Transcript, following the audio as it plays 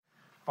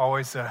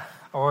Always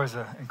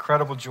an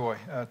incredible joy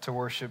to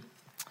worship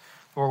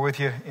Lord with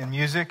you in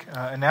music,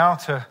 and now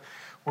to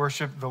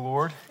worship the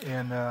Lord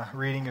in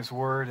reading His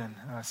Word and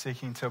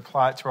seeking to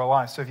apply it to our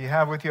lives. So if you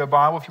have with you a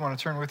Bible, if you want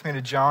to turn with me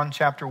to John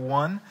chapter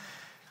 1,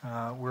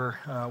 we're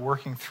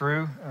working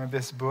through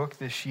this book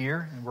this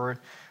year, and we're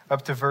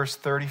up to verse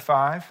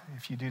 35.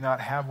 If you do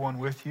not have one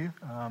with you,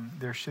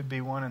 there should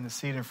be one in the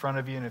seat in front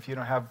of you, and if you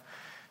don't have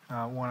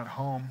one at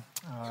home,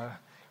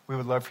 we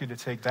would love for you to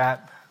take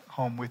that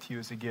home with you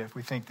as a gift.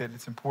 We think that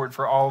it's important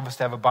for all of us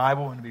to have a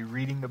Bible and to be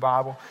reading the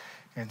Bible.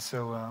 And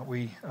so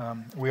we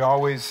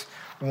always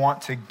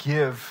want to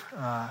give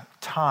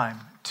time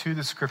to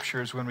the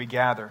Scriptures when we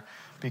gather,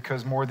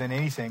 because more than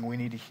anything, we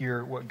need to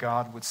hear what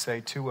God would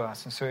say to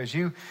us. And so as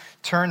you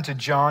turn to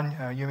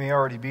John, you may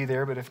already be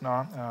there, but if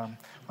not, I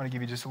want to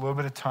give you just a little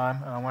bit of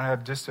time. I want to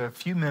have just a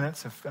few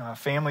minutes of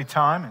family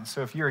time. And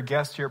so if you're a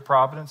guest here at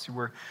Providence,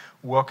 we're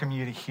welcome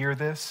you to hear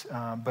this.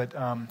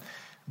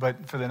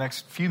 But for the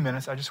next few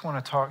minutes, I just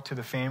want to talk to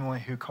the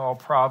family who call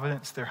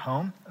Providence their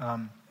home.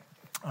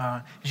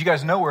 As you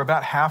guys know, we're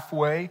about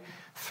halfway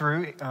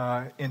through,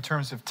 in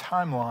terms of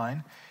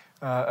timeline,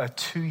 a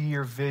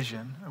 2-year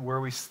vision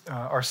where we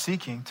are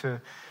seeking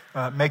to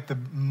make the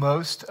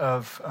most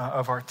of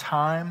our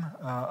time,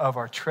 of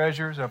our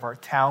treasures, of our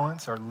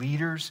talents, our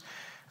leaders,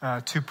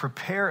 to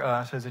prepare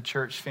us as a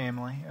church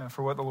family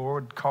for what the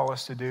Lord would call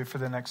us to do for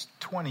the next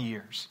 20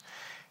 years.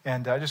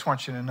 And I just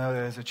want you to know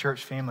that as a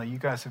church family, you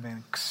guys have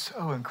been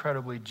so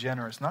incredibly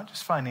generous, not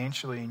just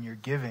financially in your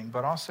giving,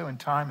 but also in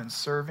time and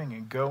serving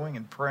and going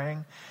and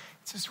praying.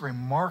 It's just a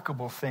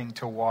remarkable thing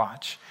to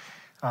watch.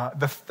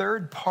 The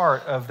third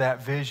part of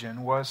that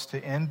vision was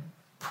to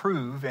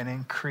improve and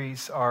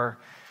increase our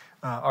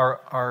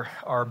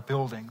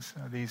buildings,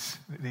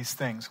 these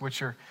things,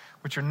 which are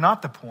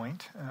not the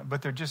point,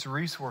 but they're just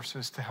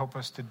resources to help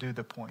us to do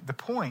the point.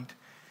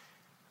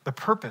 The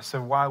purpose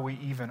of why we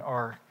even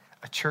are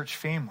a church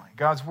family.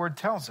 God's word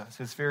tells us,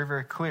 it's very,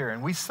 very clear,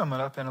 and we sum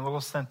it up in a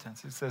little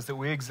sentence. It says that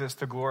we exist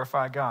to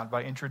glorify God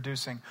by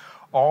introducing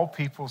all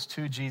peoples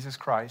to Jesus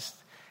Christ,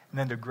 and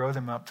then to grow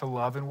them up to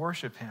love and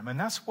worship Him. And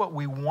that's what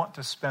we want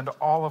to spend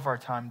all of our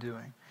time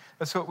doing.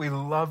 That's what we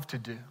love to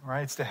do,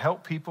 right? It's to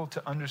help people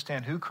to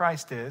understand who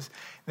Christ is,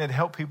 and then to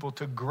help people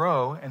to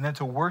grow, and then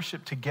to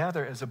worship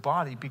together as a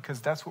body,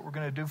 because that's what we're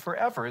going to do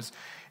forever,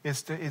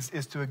 is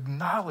to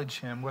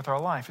acknowledge Him with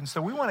our life. And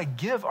so we want to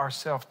give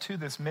ourselves to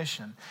this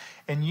mission.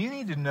 And you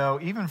need to know,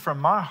 even from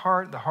my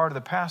heart, the heart of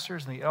the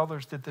pastors and the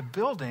elders, that the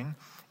building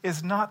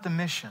is not the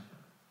mission,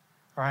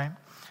 right?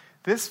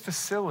 This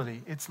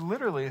facility, it's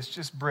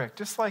just brick,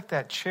 just like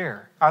that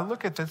chair. I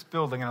look at this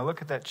building and I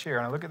look at that chair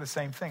and I look at the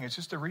same thing. It's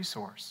just a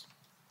resource.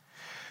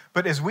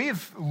 But as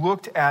we've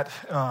looked at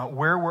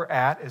where we're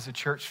at as a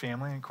church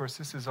family, and of course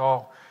this is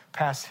all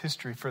past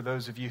history for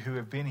those of you who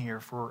have been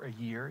here for a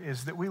year,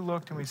 is that we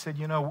looked and we said,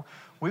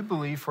 we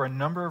believe for a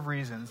number of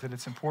reasons that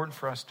it's important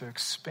for us to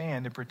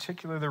expand, in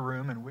particular the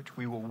room in which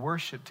we will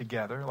worship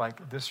together,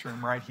 like this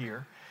room right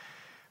here,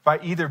 by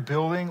either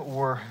building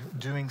or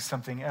doing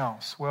something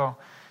else. Well,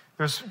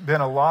 there's been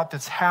a lot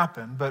that's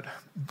happened, but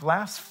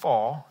last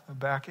fall,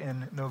 back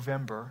in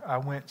November, I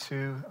went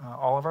to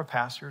all of our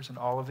pastors and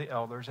all of the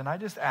elders, and I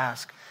just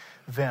asked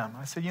them.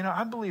 I said,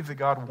 I believe that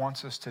God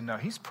wants us to know.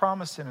 He's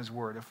promised in His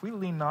Word, if we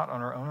lean not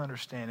on our own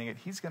understanding, that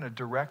He's going to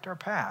direct our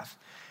path.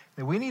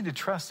 That we need to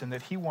trust Him,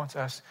 that He wants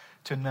us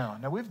to know.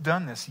 Now, we've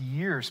done this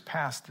years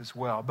past as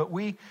well, but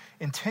we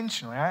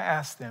intentionally, I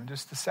asked them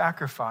just to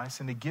sacrifice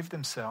and to give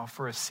themselves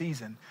for a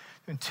season,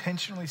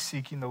 intentionally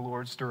seeking the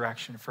Lord's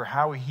direction for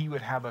how He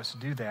would have us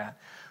do that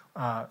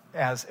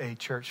as a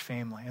church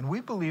family. And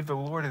we believe the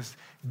Lord has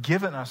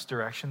given us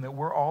direction that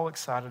we're all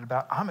excited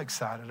about. I'm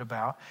excited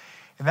about.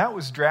 And that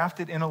was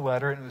drafted in a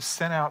letter, and it was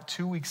sent out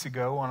 2 weeks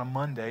ago on a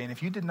Monday. And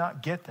if you did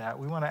not get that,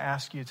 we want to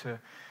ask you to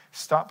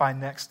stop by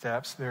Next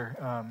Steps. They're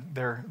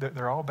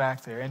all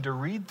back there, and to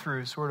read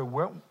through sort of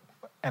what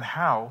and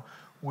how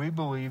we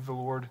believe the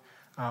Lord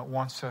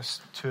wants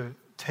us to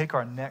take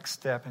our next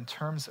step in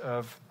terms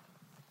of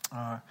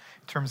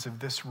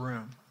this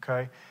room.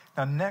 Okay.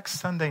 Now, next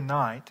Sunday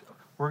night,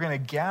 we're going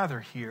to gather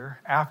here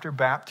after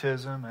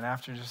baptism and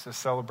after just a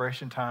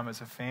celebration time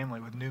as a family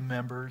with new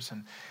members,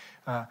 and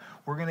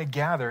we're going to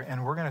gather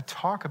and we're going to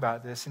talk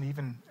about this and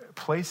even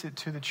place it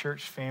to the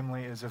church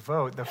family as a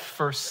vote, the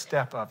first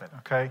step of it,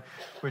 okay?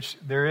 Which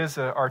there is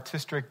an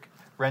artistic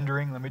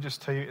rendering. Let me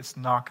just tell you, it's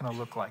not going to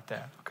look like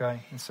that,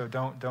 okay? And so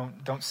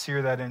don't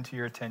sear that into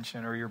your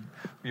attention or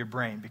your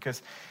brain,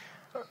 because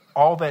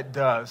all that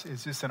does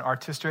is just an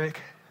artistic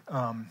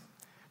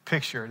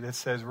picture that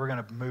says we're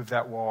going to move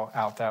that wall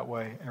out that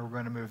way and we're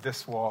going to move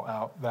this wall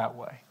out that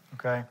way,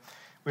 okay?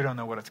 We don't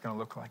know what it's going to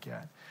look like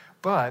yet.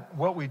 But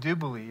what we do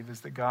believe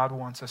is that God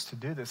wants us to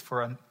do this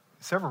for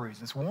several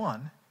reasons.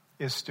 One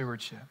is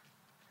stewardship.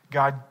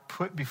 God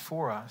put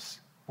before us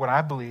what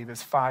I believe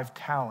is 5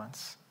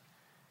 talents.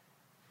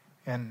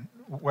 And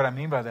what I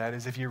mean by that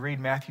is if you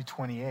read Matthew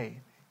 28,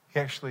 he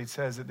actually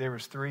says that there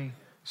was 3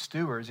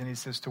 stewards, and he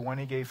says to one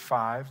he gave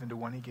 5, and to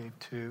one he gave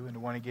 2, and to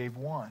one he gave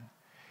 1.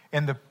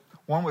 And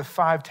One with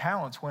 5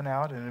 talents went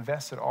out and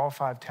invested all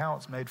 5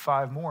 talents, made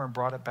 5 more, and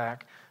brought it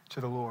back to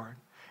the Lord.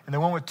 And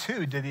the one with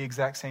 2 did the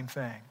exact same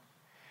thing.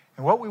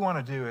 And what we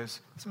want to do is,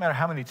 it doesn't matter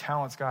how many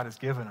talents God has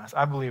given us.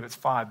 I believe it's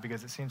 5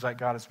 because it seems like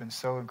God has been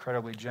so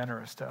incredibly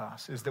generous to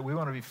us, is that we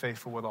want to be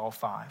faithful with all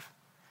 5.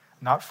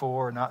 Not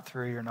 4, not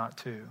 3, or not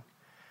 2.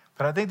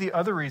 But I think the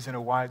other reason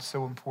of why it's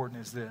so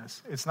important is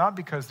this. It's not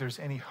because there's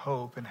any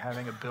hope in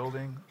having a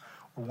building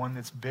or one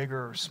that's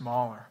bigger or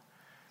smaller.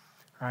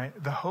 Right?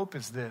 The hope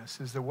is this,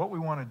 is that what we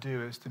want to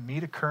do is to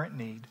meet a current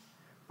need,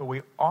 but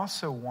we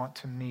also want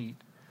to meet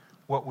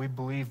what we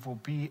believe will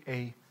be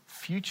a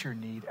future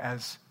need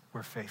as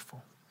we're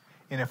faithful.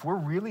 And if we're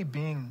really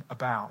being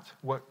about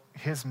what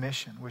his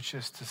mission, which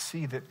is to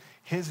see that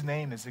his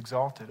name is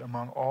exalted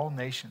among all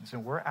nations,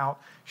 and we're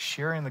out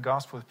sharing the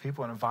gospel with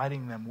people and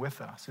inviting them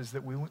with us, is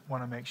that we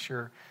want to make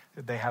sure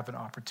that they have an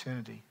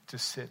opportunity to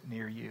sit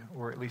near you,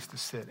 or at least to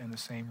sit in the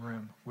same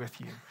room with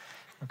you.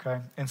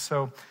 Okay? And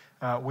so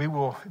we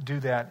will do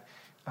that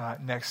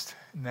next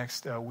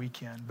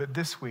weekend. But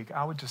this week,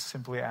 I would just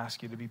simply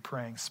ask you to be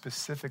praying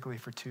specifically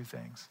for 2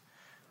 things.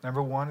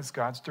 Number 1 is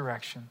God's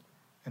direction.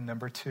 And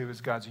number 2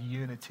 is God's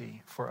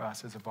unity for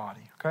us as a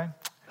body. Okay?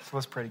 So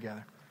let's pray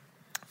together.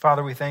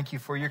 Father, we thank you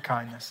for your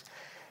kindness.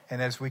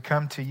 And as we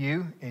come to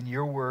you in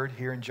your word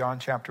here in John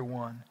chapter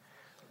 1,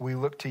 we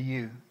look to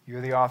you.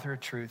 You're the author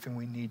of truth, and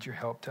we need your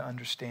help to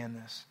understand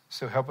this.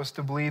 So help us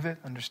to believe it,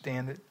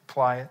 understand it,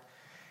 apply it.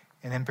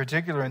 And in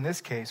particular, in this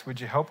case,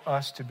 would you help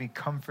us to be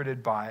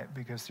comforted by it,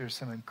 because there's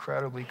some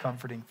incredibly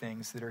comforting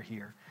things that are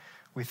here.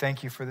 We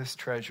thank you for this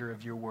treasure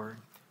of your word,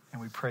 and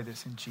we pray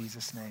this in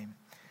Jesus' name.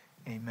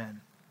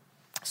 Amen.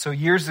 So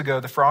years ago,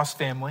 the Frost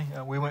family,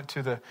 we went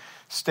to the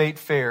state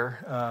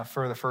fair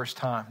for the first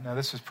time. Now,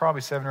 this was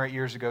probably 7 or 8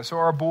 years ago. So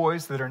our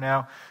boys that are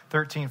now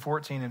 13,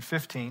 14, and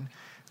 15,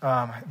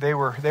 they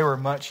were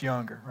much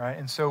younger, right?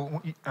 And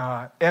so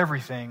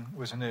everything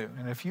was new.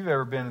 And if you've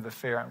ever been to the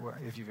fair,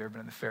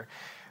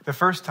 the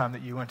first time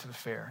that you went to the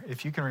fair,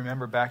 if you can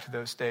remember back to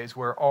those days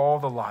where all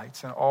the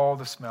lights and all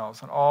the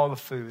smells and all the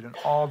food and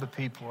all the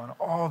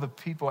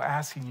people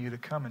asking you to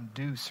come and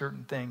do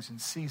certain things and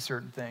see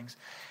certain things,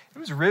 it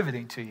was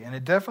riveting to you. And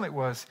it definitely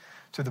was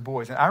to the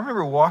boys. And I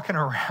remember walking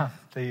around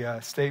the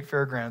state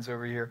fairgrounds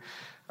over here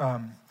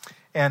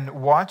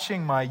and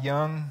watching my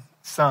young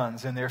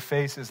sons and their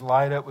faces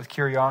light up with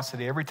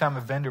curiosity every time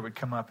a vendor would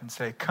come up and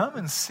say, come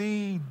and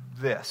see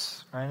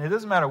this. Right? And it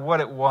doesn't matter what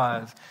it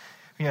was.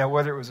 You know,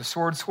 whether it was a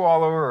sword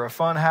swallower or a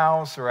fun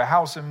house or a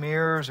house of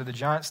mirrors or the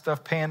giant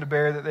stuffed panda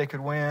bear that they could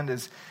win,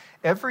 is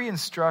every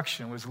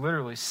instruction was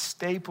literally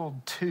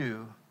stapled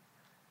to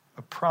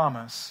a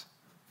promise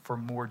for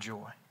more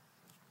joy.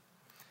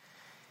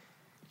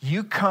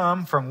 You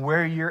come from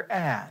where you're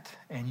at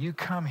and you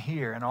come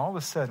here, and all of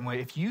a sudden,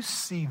 if you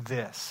see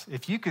this,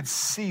 if you could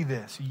see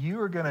this, you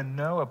are going to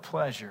know a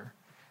pleasure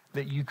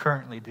that you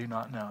currently do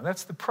not know.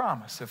 That's the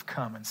promise of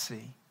come and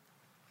see.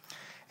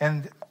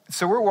 And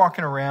so we're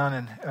walking around,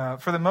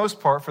 and for the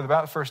most part, for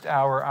about the first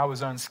hour, I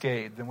was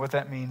unscathed. And what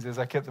that means is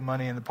I kept the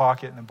money in the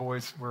pocket, and the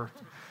boys were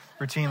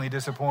routinely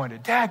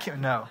disappointed. Dad,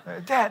 no.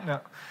 Dad,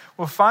 no.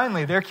 Well,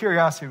 finally, their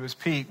curiosity was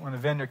piqued when the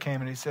vendor came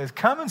and he says,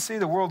 come and see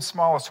the world's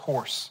smallest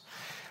horse.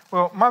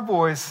 Well, my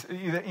boys,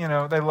 you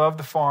know, they love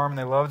the farm,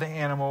 they love the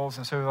animals,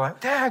 and so they're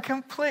like, Dad,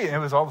 come please. And it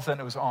was all of a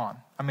sudden it was on.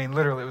 I mean,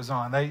 literally it was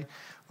on. They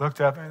looked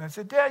up and I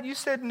said, Dad, you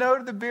said no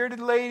to the bearded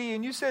lady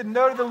and you said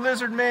no to the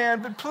lizard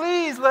man, but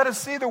please let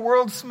us see the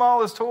world's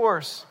smallest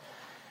horse.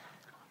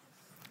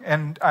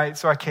 And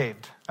so I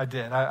caved. I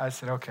did. I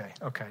said, okay,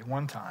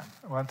 one time.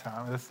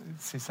 Let's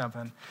see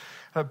something.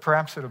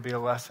 Perhaps it'll be a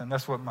lesson.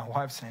 That's what my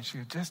wife's saying. She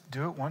goes, just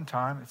do it one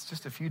time. It's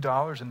just a few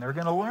dollars and they're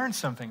going to learn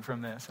something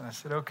from this. And I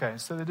said, okay.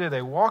 So they did.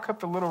 They walk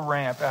up the little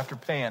ramp after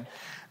paying.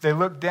 They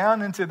look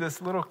down into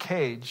this little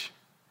cage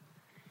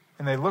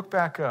and they look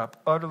back up,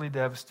 utterly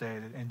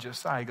devastated. And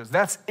Josiah goes,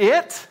 that's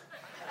it?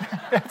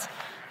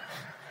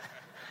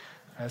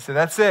 I said,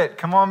 that's it.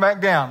 Come on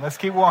back down. Let's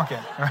keep walking,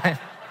 right?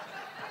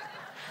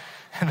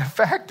 And the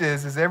fact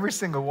is every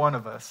single one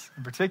of us,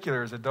 in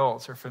particular as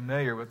adults, are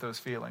familiar with those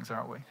feelings,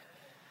 aren't we?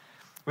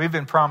 We've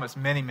been promised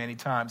many, many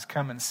times,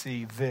 come and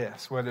see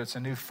this, whether it's a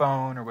new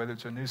phone or whether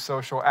it's a new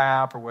social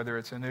app or whether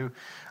it's a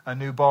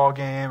new ball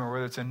game or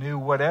whether it's a new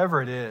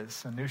whatever it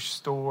is, a new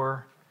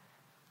store.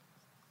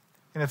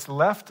 And it's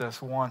left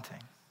us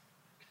wanting.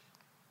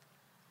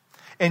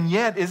 And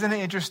yet, isn't it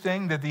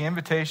interesting that the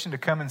invitation to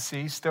come and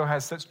see still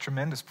has such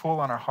tremendous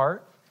pull on our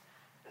heart?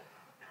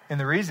 And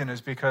the reason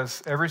is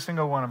because every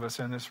single one of us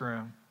in this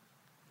room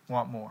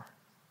want more.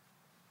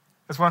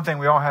 That's one thing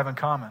we all have in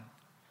common.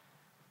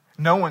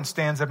 No one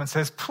stands up and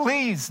says,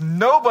 please,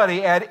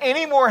 nobody add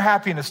any more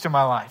happiness to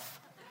my life.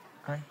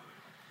 Right?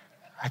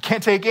 I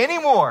can't take any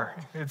more.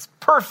 It's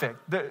perfect.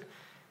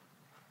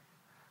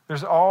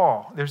 There's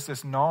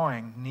this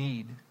gnawing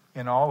need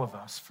in all of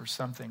us for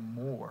something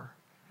more.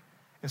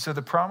 And so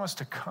the promise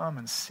to come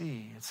and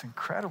see, it's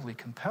incredibly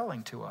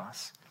compelling to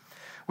us,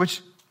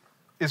 which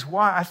is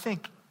why I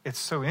think it's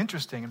so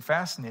interesting and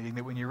fascinating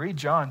that when you read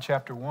John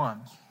chapter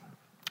 1,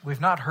 we've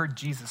not heard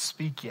Jesus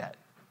speak yet.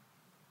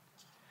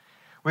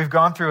 We've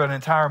gone through an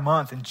entire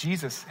month and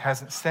Jesus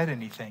hasn't said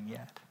anything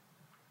yet.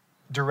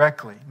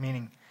 Directly,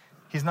 meaning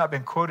he's not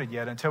been quoted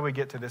yet until we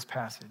get to this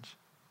passage.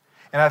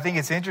 And I think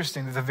it's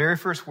interesting that the very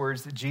first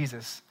words that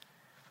Jesus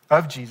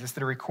that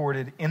are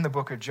recorded in the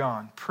book of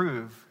John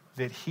prove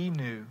that he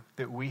knew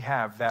that we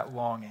have that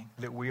longing,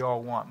 that we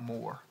all want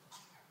more.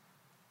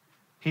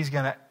 He's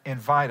going to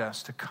invite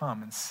us to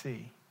come and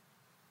see.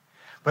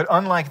 But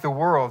unlike the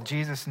world,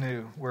 Jesus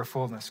knew where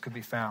fullness could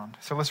be found.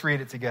 So let's read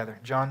it together.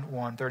 John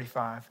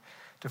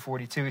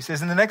 1:35-42. He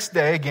says, "And the next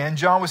day, again,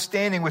 John was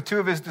standing with two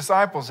of his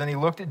disciples, and he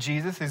looked at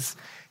Jesus as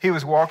he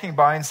was walking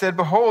by and said,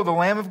 'Behold, the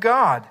Lamb of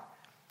God.'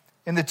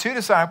 And the two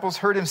disciples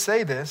heard him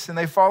say this, and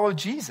they followed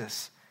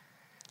Jesus.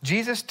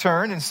 Jesus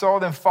turned and saw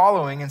them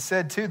following and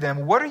said to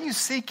them, 'What are you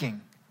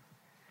seeking?'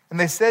 And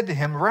they said to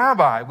him,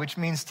 'Rabbi,' which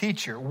means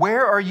teacher,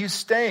 'where are you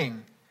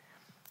staying?'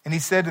 And he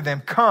said to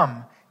them,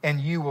 'Come,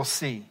 and you will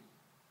see.'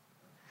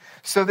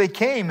 So they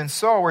came and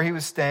saw where he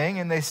was staying,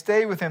 and they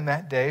stayed with him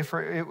that day,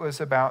 for it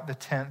was about the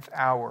 10th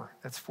hour.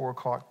 That's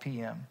 4:00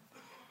 p.m.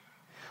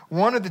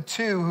 One of the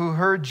two who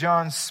heard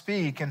John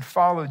speak and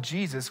followed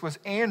Jesus was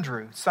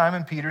Andrew,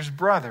 Simon Peter's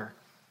brother.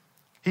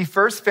 He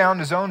first found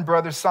his own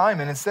brother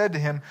Simon and said to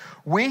him,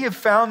 'We have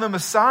found the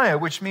Messiah,'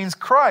 which means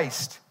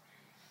Christ.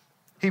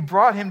 He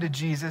brought him to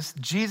Jesus.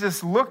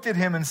 Jesus looked at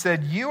him and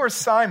said, 'You are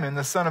Simon,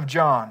 the son of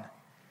John.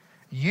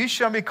 You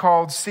shall be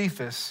called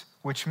Cephas,'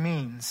 which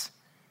means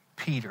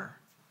Peter."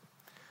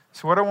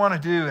 So what I want to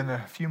do in the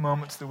few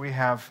moments that we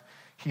have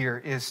here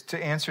is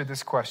to answer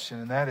this question,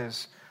 and that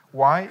is,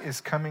 why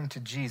is coming to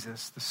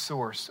Jesus the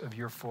source of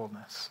your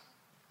fullness?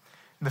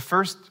 And the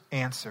first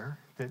answer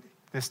that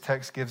this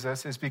text gives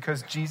us is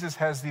because Jesus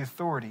has the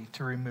authority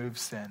to remove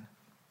sin.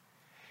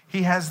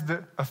 He has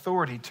the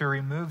authority to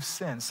remove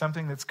sin,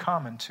 something that's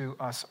common to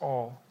us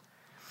all.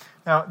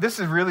 Now, this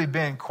has really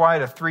been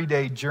quite a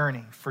 3-day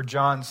journey for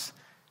John's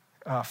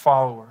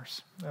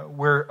followers.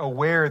 We're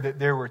aware that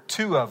there were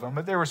 2 of them,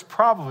 but there was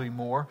probably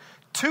more.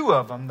 2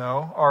 of them,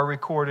 though, are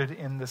recorded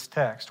in this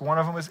text. One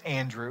of them is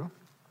Andrew.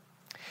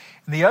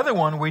 And the other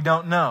one we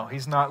don't know.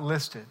 He's not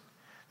listed.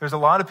 There's a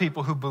lot of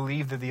people who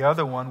believe that the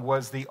other one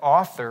was the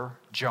author,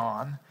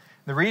 John.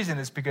 The reason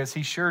is because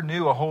he sure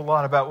knew a whole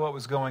lot about what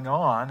was going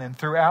on. And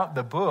throughout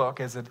the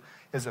book, as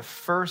a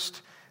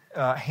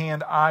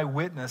first-hand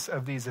eyewitness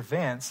of these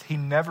events, he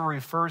never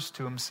refers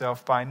to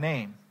himself by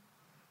name.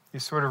 He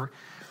sort of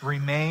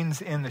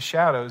remains in the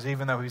shadows,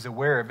 even though he's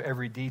aware of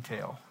every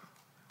detail.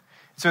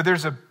 So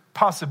there's a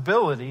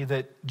possibility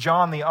that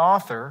John the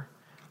author,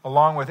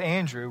 along with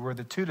Andrew, were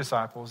the 2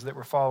 disciples that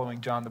were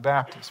following John the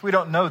Baptist. We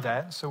don't know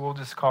that, so we'll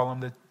just call them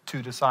the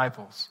 2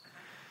 disciples.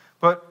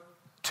 But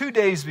 2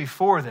 days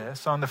before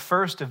this, on the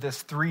first of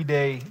this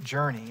 3-day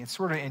journey, it's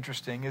sort of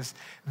interesting, is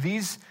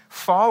these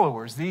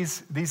followers,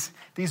 these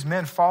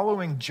men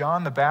following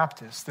John the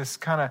Baptist, this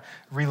kind of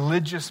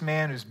religious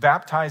man who's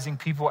baptizing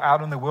people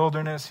out in the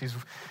wilderness. He's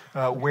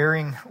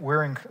wearing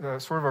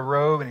sort of a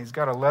robe, and he's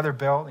got a leather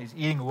belt, and he's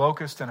eating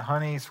locust and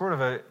honey. He's sort of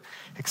an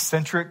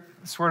eccentric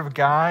sort of a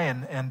guy,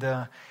 and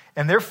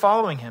they're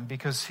following him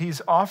because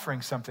he's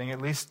offering something.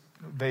 At least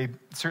they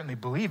certainly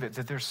believe it,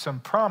 that there's some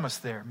promise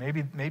there.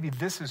 Maybe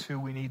this is who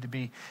we need to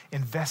be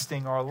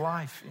investing our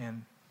life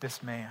in,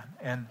 this man.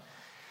 And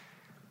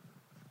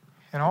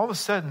all of a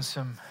sudden,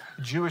 some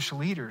Jewish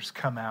leaders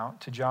come out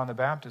to John the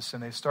Baptist,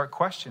 and they start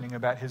questioning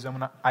about his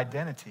own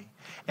identity.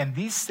 And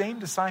these same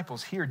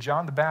disciples hear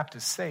John the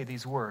Baptist say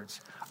these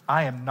words,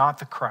 "I am not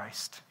the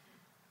Christ.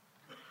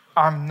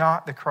 I'm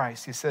not the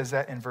Christ." He says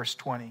that in verse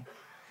 20.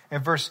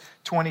 In verse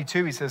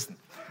 22, he says,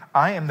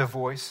 "I am the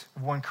voice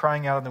of one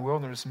crying out in the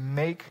wilderness,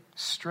 make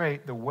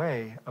straight the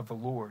way of the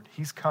Lord."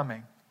 He's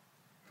coming.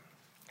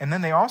 And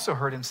then they also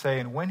heard him say,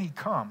 "And when he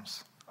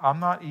comes, I'm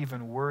not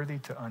even worthy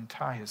to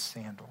untie his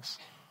sandals."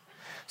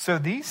 So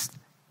these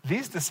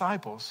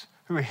disciples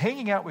who are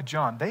hanging out with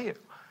John, they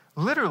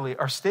literally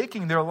are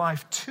staking their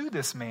life to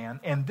this man.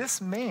 And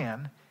this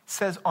man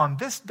says, on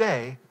this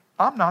day,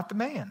 I'm not the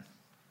man.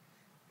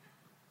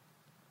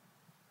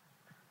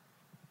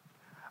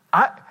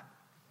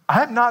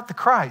 I'm not the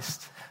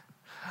Christ.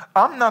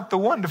 I'm not the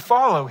one to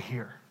follow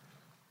here.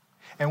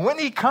 And when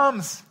he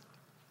comes,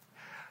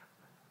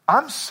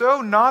 I'm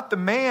so not the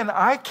man,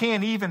 I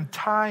can't even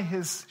tie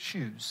his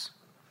shoes.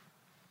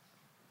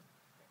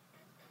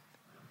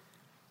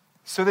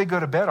 So they go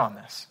to bed on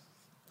this.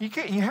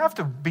 You have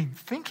to be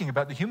thinking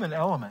about the human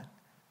element.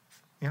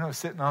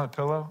 Sitting on a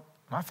pillow.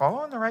 Am I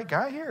following the right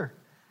guy here?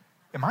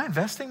 Am I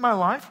investing my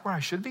life where I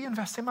should be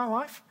investing my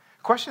life?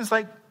 Questions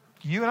like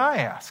you and I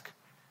ask.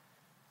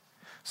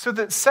 So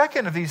the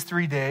second of these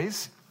 3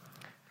 days,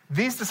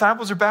 these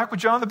disciples are back with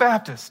John the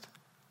Baptist.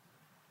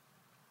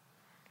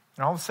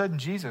 And all of a sudden,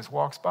 Jesus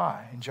walks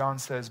by, and John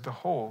says,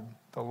 "Behold,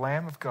 the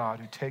Lamb of God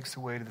who takes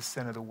away the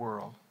sin of the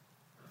world."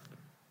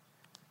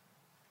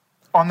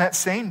 On that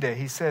same day,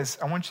 he says,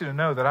 "I want you to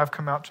know that I've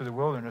come out to the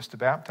wilderness to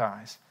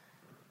baptize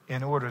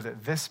in order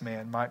that this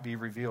man might be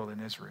revealed in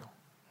Israel."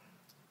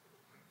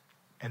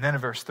 And then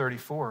in verse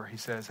 34, he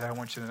says, "I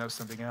want you to know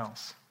something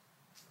else.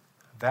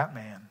 That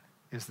man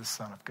is the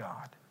Son of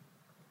God."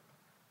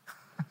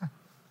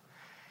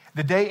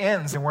 The day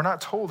ends and we're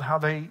not told how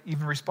they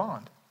even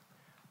respond.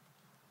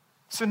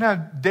 So now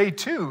day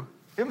 2,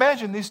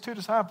 imagine these 2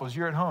 disciples.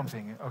 You're at home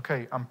thinking,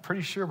 okay, I'm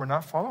pretty sure we're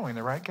not following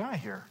the right guy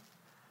here.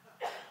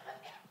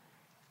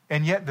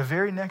 And yet the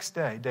very next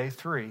day, day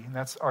 3, and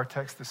that's our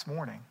text this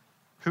morning,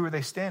 who are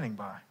they standing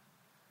by?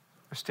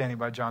 They're standing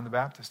by John the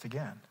Baptist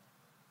again.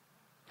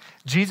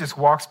 Jesus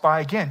walks by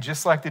again,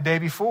 just like the day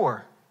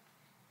before.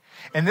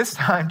 And this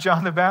time,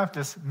 John the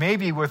Baptist,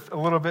 maybe with a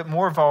little bit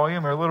more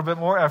volume or a little bit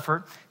more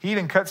effort, he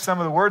even cut some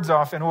of the words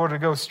off in order to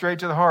go straight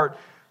to the heart.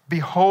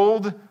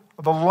 Behold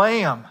the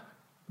Lamb.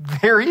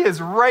 There he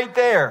is, right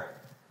there.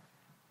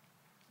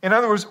 In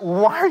other words,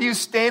 why are you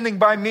standing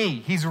by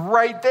me? He's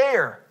right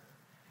there.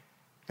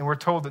 And we're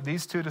told that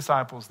these 2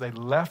 disciples, they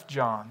left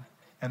John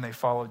and they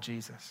followed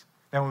Jesus.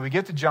 Now, when we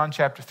get to John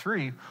chapter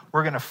 3,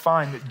 we're going to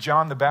find that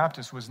John the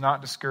Baptist was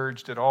not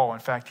discouraged at all. In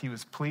fact, he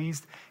was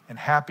pleased and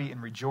happy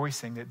and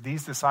rejoicing that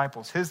these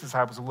disciples, his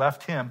disciples,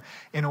 left him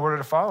in order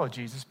to follow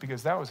Jesus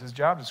because that was his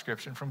job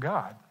description from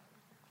God.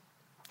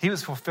 He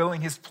was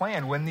fulfilling his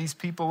plan when these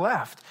people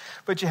left.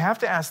 But you have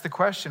to ask the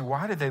question,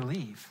 why did they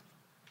leave?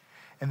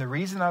 And the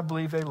reason I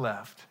believe they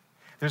left,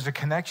 there's a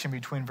connection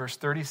between verse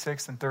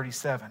 36 and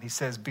 37. He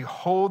says,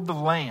 behold the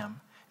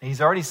Lamb. And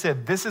he's already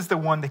said, this is the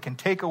one that can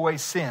take away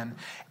sin.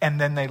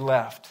 And then they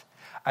left.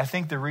 I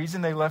think the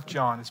reason they left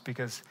John is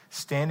because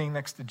standing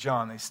next to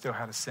John, they still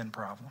had a sin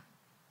problem.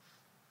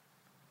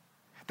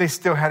 They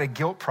still had a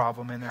guilt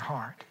problem in their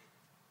heart.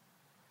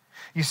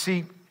 You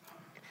see,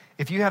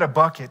 if you had a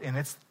bucket and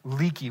it's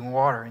leaking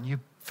water and you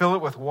fill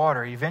it with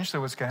water, eventually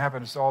what's going to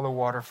happen is all the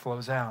water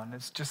flows out. And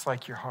it's just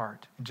like your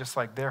heart and just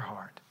like their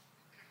heart.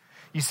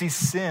 You see,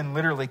 sin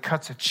literally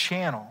cuts a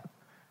channel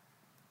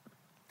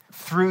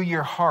through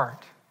your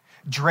heart,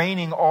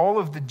 draining all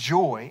of the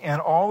joy and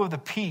all of the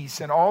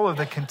peace and all of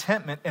the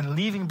contentment and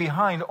leaving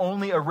behind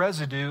only a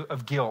residue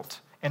of guilt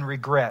and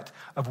regret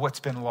of what's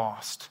been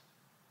lost.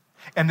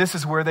 And this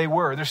is where they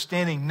were. They're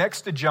standing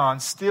next to John,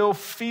 still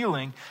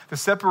feeling the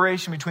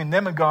separation between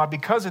them and God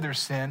because of their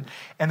sin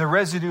and the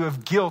residue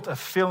of guilt of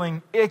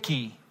feeling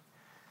icky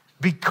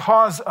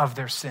because of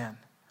their sin,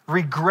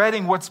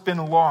 regretting what's been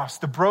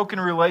lost, the broken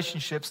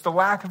relationships, the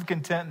lack of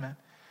contentment.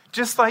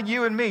 Just like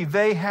you and me,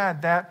 they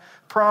had that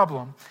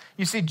problem.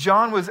 You see,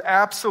 John was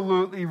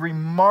absolutely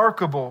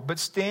remarkable, but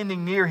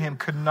standing near him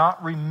could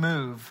not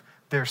remove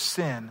their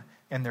sin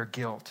and their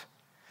guilt.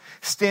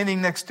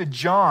 Standing next to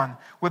John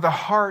with a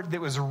heart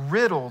that was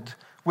riddled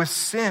with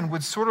sin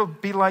would sort of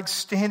be like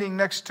standing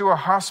next to a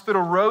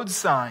hospital road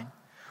sign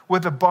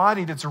with a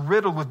body that's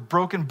riddled with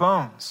broken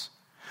bones,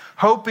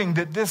 hoping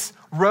that this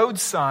road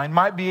sign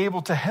might be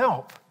able to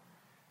help.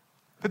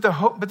 But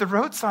the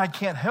road sign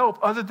can't help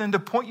other than to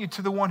point you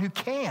to the one who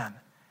can.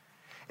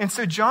 And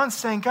so John's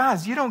saying,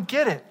 guys, you don't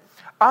get it.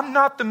 I'm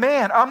not the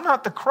man. I'm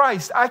not the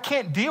Christ. I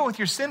can't deal with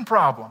your sin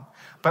problem.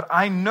 But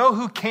I know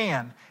who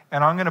can,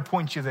 and I'm going to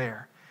point you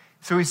there.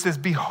 So he says,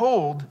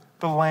 behold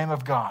the Lamb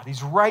of God.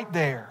 He's right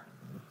there.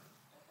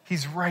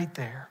 He's right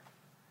there.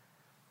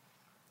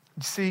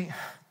 You see,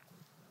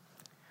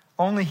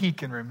 only he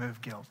can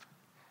remove guilt.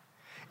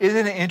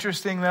 Isn't it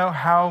interesting, though,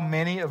 how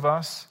many of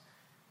us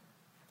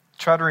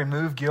try to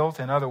remove guilt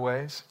in other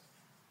ways?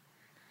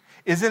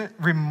 Isn't it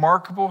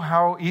remarkable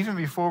how, even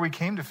before we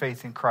came to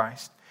faith in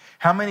Christ,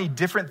 how many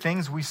different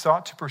things we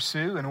sought to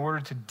pursue in order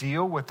to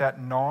deal with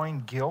that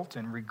gnawing guilt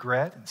and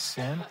regret and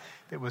sin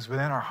that was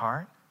within our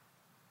heart?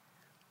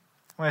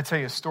 I want to tell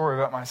you a story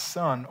about my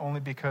son only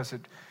because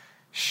it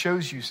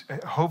shows you,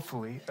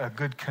 hopefully, a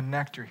good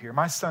connector here.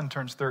 My son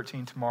turns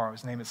 13 tomorrow.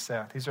 His name is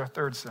Seth. He's our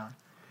third son.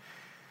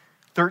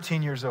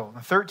 13 years old.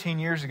 And 13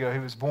 years ago, he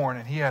was born,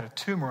 and he had a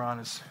tumor on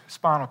his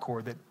spinal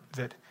cord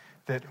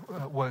that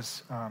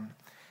was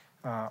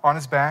on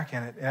his back,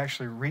 and it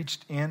actually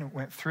reached in,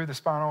 went through the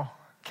spinal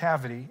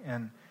cavity,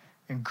 and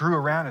grew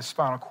around his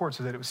spinal cord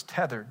so that it was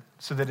tethered,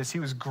 so that as he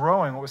was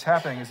growing, what was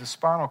happening is the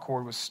spinal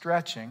cord was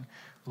stretching,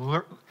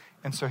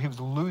 and so he was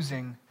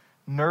losing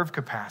nerve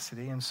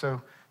capacity, and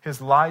so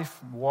his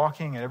life,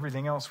 walking, and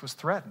everything else was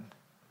threatened.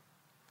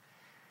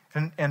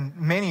 And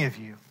many of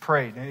you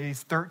prayed. And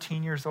he's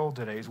 13 years old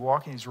today. He's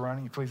walking, he's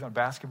running, he plays on a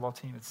basketball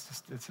team.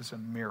 It's just a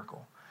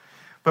miracle.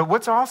 But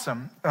what's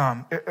awesome,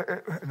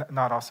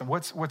 not awesome,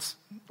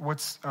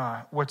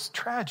 what's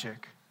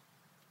tragic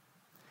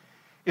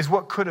is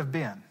what could have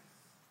been.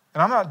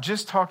 And I'm not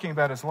just talking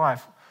about his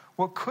life.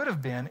 What could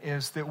have been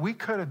is that we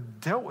could have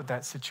dealt with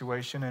that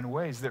situation in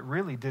ways that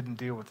really didn't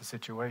deal with the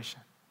situation.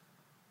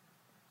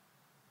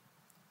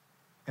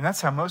 And that's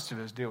how most of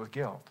us deal with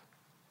guilt.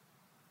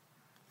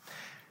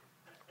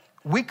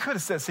 We could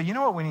have said, you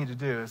know what we need to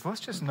do is let's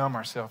just numb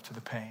ourselves to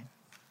the pain.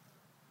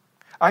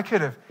 I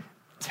could have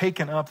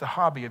taken up the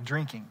hobby of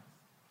drinking.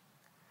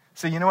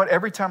 So you know what?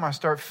 Every time I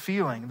start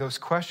feeling those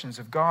questions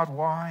of God,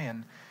 why?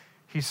 And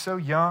he's so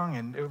young,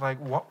 and like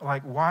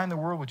why in the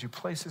world would you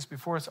place this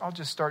before us? I'll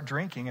just start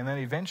drinking, and then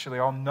eventually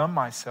I'll numb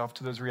myself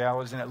to those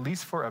realities, and at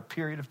least for a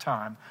period of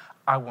time,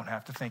 I won't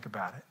have to think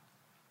about it.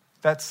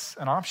 That's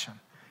an option.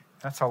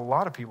 That's how a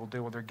lot of people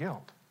deal with their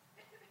guilt.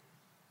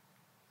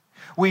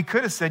 We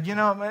could have said,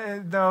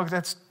 no,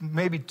 that's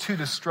maybe too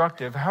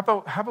destructive. How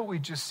about we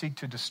just seek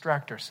to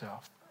distract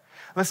ourselves?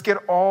 Let's get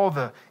all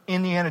the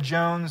Indiana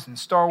Jones and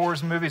Star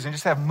Wars movies and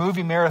just have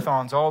movie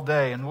marathons all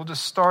day, and we'll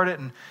just start it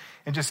and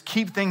just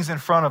keep things in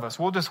front of us.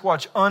 We'll just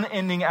watch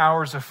unending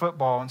hours of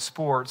football and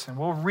sports, and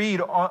we'll read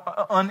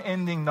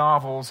unending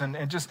novels, and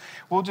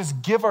we'll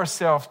just give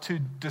ourselves to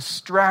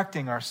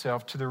distracting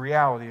ourselves to the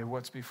reality of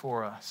what's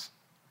before us.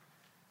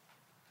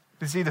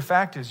 But see, the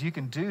fact is, you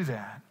can do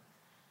that.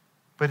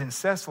 But in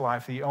Seth's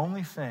life, the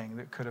only thing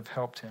that could have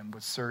helped him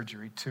was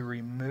surgery to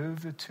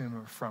remove the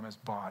tumor from his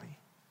body.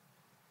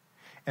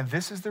 And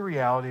this is the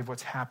reality of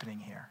what's happening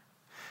here.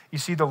 You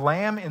see, the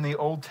lamb in the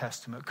Old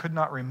Testament could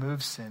not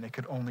remove sin. It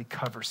could only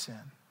cover sin.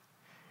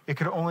 It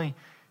could only,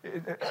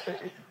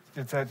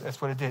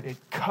 that's what it did. It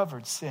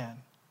covered sin.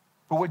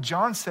 But what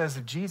John says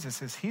of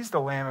Jesus is he's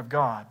the Lamb of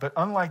God. But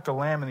unlike the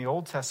lamb in the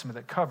Old Testament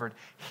that covered,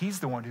 he's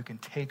the one who can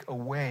take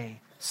away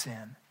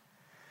sin.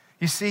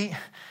 You see,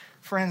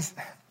 friends,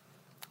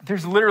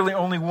 there's literally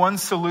only one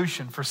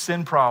solution for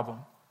sin problem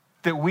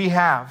that we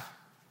have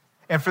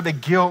and for the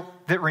guilt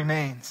that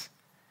remains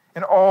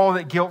and all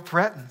that guilt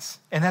threatens,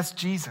 and that's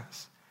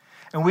Jesus.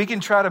 And we can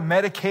try to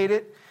medicate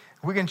it,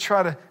 we can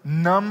try to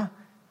numb,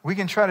 we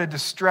can try to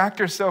distract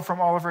ourselves from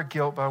all of our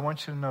guilt, but I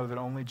want you to know that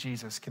only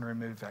Jesus can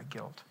remove that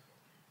guilt.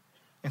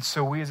 And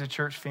so we as a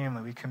church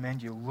family, we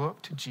commend you,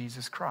 look to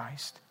Jesus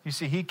Christ. You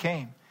see, he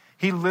came.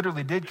 He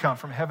literally did come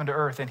from heaven to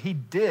earth, and he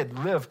did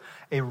live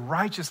a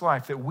righteous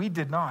life that we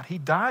did not. He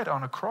died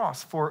on a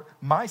cross for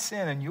my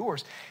sin and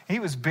yours. And he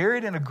was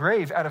buried in a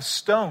grave out of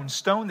stone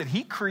that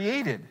he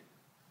created.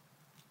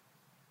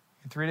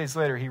 And 3 days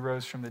later, he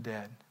rose from the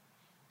dead.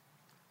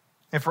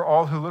 And for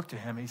all who look to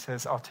him, he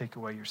says, I'll take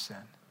away your sin.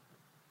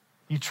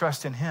 You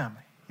trust in him.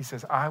 He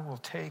says, I will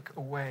take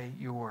away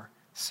your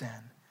sin.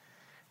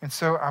 And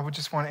so I would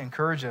just want to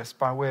encourage us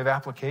by way of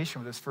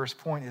application with this first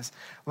point is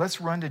let's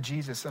run to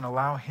Jesus and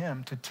allow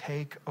him to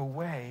take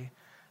away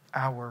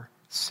our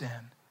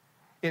sin.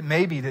 It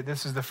may be that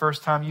this is the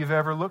first time you've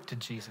ever looked to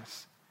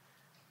Jesus,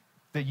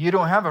 that you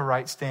don't have a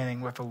right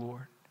standing with the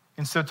Lord.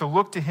 And so to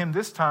look to him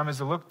this time is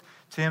to look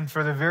to him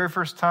for the very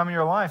first time in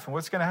your life. And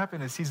what's going to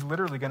happen is he's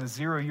literally going to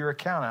zero your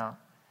account out.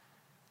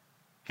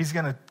 He's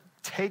going to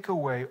take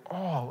away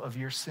all of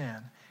your sin,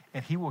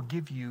 and he will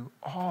give you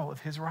all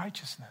of his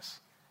righteousness.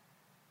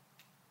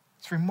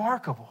 It's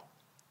remarkable.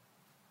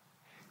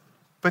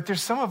 But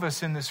there's some of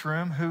us in this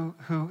room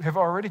who have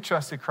already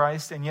trusted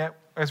Christ, and yet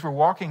as we're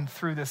walking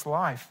through this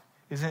life,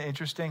 isn't it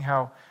interesting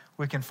how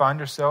we can find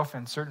ourselves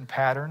in certain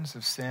patterns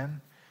of sin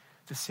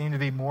that seem to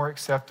be more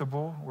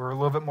acceptable? We're a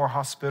little bit more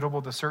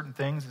hospitable to certain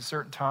things at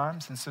certain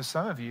times. And so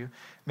some of you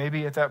may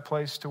be at that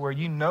place to where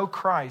you know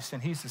Christ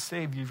and he's the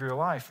Savior of your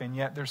life, and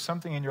yet there's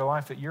something in your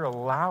life that you're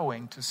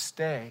allowing to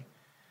stay,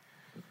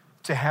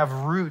 to have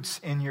roots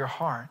in your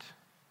heart.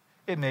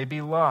 It may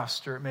be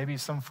lust, or it may be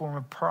some form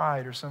of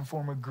pride, or some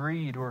form of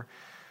greed, or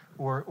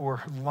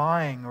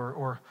lying,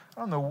 or I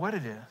don't know what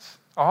it is.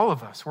 All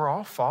of us, we're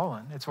all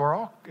fallen.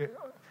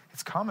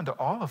 It's common to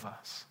all of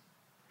us.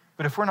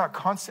 But if we're not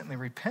constantly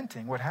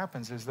repenting, what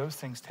happens is those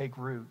things take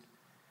root.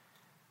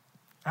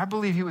 I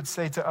believe he would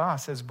say to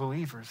us as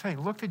believers, hey,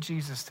 look to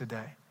Jesus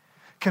today.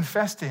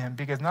 Confess to him,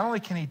 because not only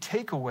can he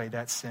take away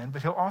that sin,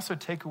 but he'll also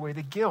take away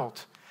the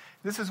guilt.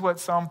 This is what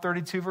Psalm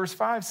 32 verse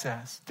 5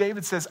 says.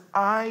 David says,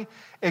 I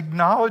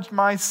acknowledged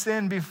my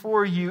sin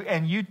before you,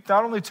 and you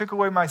not only took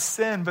away my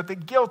sin, but the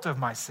guilt of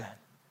my sin.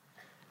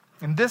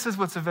 And this is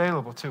what's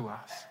available to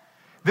us.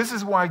 This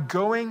is why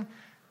going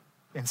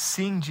and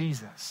seeing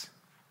Jesus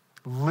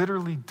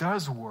literally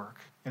does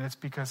work, and it's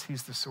because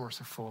he's the source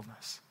of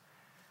fullness.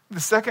 The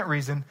second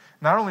reason,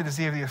 not only does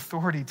he have the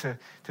authority to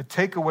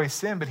take away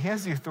sin, but he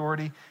has the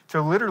authority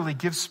to literally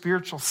give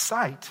spiritual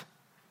sight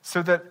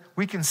so that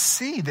we can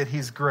see that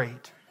he's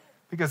great.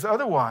 Because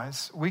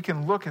otherwise, we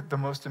can look at the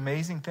most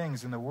amazing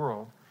things in the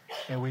world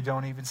and we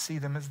don't even see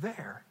them as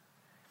there.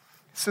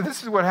 So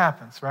this is what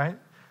happens, right?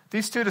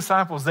 These two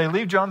disciples, they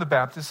leave John the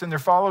Baptist and they're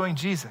following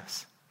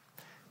Jesus.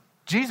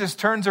 Jesus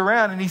turns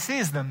around and he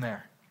sees them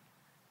there.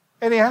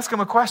 And he asks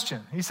them a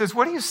question. He says,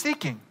 what are you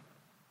seeking?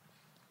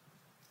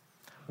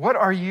 What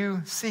are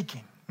you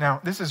seeking? Now,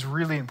 this is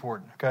really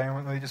important, okay?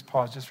 Let me just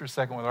pause just for a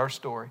second with our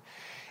story.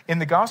 In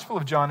the Gospel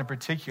of John in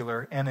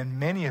particular, and in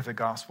many of the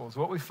Gospels,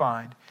 what we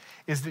find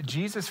is that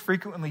Jesus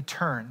frequently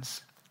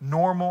turns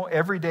normal,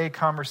 everyday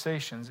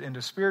conversations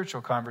into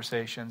spiritual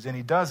conversations, and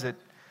he does it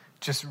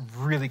just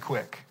really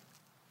quick.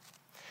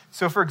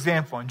 So, for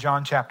example, in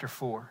John chapter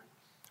 4,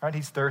 right,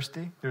 he's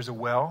thirsty. There's a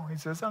well. He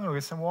says, I'm going to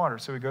get some water.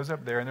 So he goes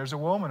up there, and there's a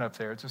woman up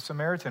there. It's a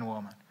Samaritan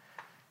woman.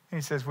 And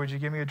he says, would you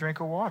give me a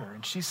drink of water?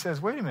 And she says,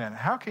 wait a minute,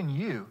 how can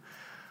you,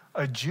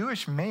 a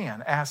Jewish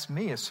man, ask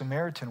me, a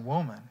Samaritan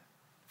woman,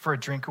 for a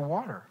drink of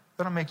water?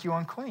 That'll make you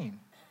unclean.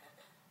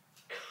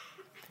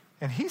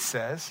 And he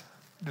says,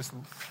 he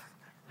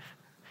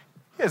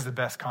has the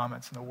best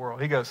comments in the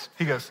world. He goes,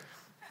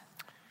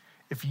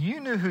 if you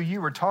knew who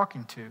you were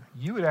talking to,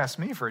 you would ask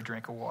me for a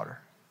drink of water.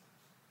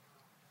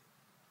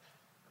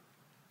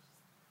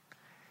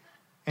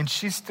 And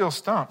she's still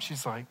stumped.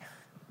 She's like,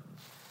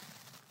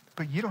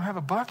 but you don't have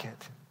a bucket.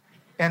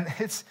 And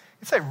it's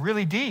like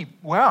really deep.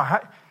 Wow,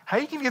 how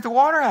you can get the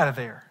water out of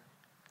there?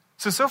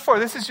 So far,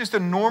 this is just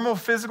a normal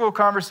physical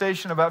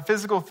conversation about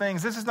physical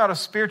things. This is not a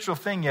spiritual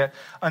thing yet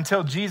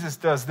until Jesus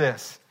does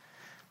this.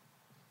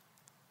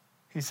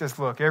 He says,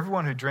 look,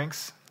 everyone who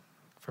drinks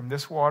from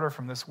this water,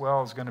 from this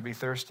well, is going to be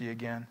thirsty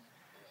again.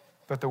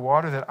 But the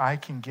water that I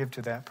can give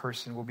to that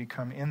person will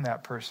become in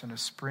that person a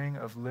spring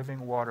of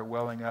living water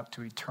welling up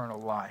to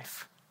eternal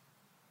life.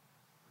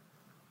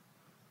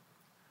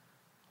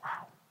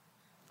 Wow.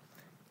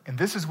 And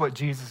this is what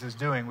Jesus is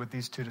doing with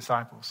these two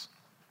disciples.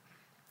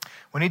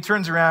 When he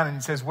turns around and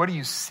he says, what are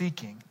you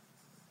seeking?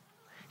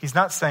 He's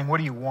not saying, what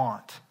do you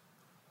want?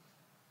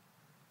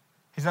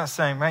 He's not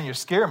saying, man, you're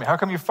scaring me. How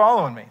come you're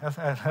following me?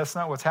 That's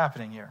not what's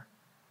happening here.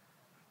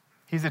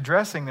 He's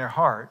addressing their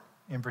heart,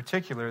 in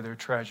particular their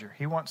treasure.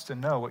 He wants to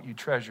know what you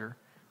treasure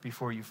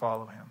before you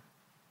follow him.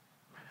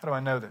 How do I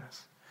know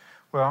this?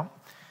 Well,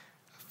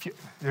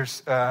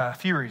 there's a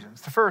few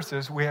reasons. The first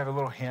is we have a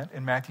little hint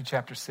in Matthew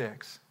chapter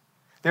 6.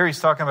 There he's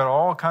talking about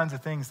all kinds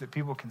of things that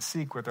people can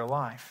seek with their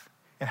life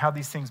and how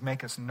these things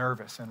make us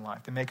nervous in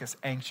life. They make us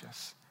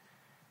anxious,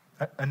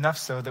 enough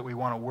so that we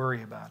want to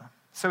worry about them.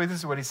 So this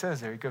is what he says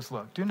there. He goes,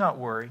 look, do not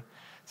worry,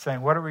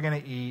 saying, what are we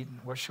going to eat? And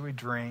what should we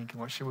drink?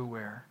 And what should we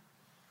wear?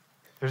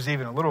 There's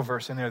even a little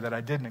verse in there that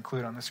I didn't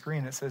include on the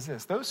screen that says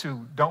this. Those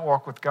who don't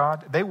walk with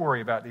God, they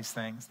worry about these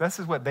things. This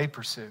is what they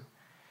pursue.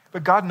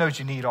 But God knows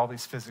you need all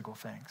these physical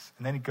things.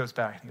 And then he goes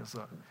back and he goes,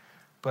 look,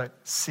 but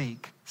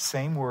seek,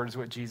 same word as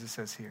what Jesus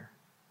says here.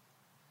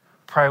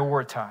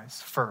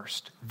 Prioritize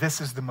first.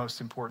 This is the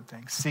most important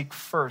thing. Seek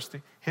first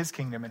his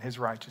kingdom and his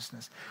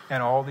righteousness.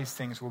 And all these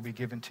things will be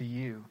given to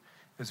you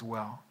as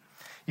well.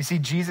 You see,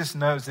 Jesus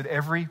knows that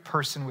every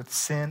person with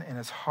sin in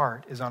his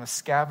heart is on a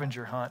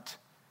scavenger hunt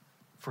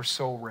for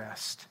soul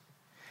rest.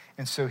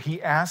 And so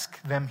he asks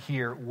them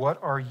here,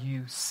 what are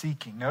you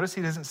seeking? Notice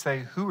he doesn't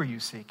say, who are you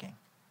seeking?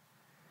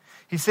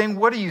 He's saying,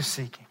 what are you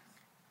seeking?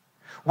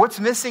 What's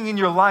missing in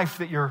your life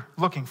that you're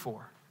looking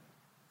for?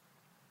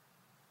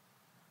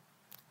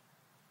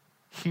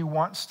 He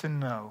wants to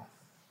know.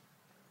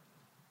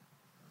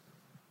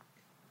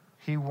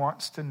 He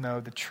wants to know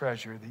the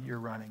treasure that you're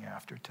running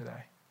after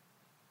today.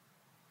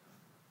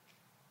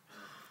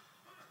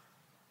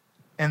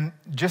 And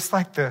just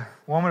like the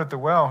woman at the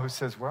well who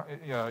says, well,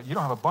 you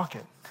don't have a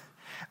bucket.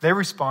 They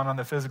respond on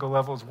the physical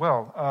level as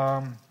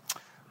well.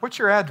 What's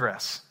your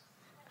address?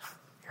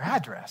 Your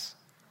address.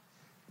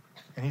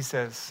 And he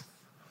says,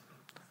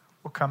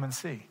 well, come and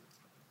see.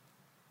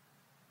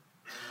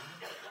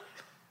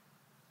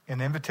 An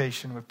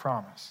invitation with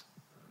promise.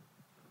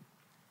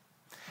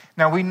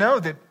 Now we know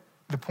that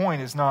the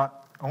point is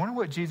not, I wonder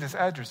what Jesus'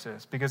 address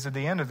is, because at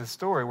the end of the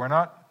story, we're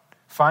not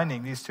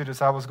finding these two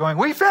disciples going,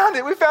 we found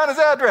it, we found his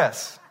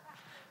address.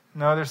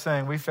 No, they're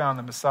saying, we found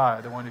the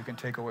Messiah, the one who can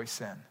take away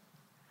sin.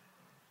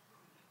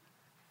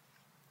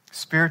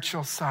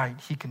 Spiritual sight,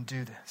 he can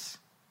do this.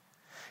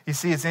 You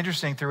see, it's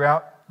interesting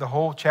throughout the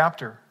whole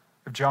chapter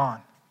of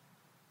John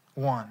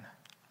 1.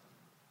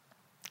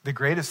 The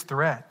greatest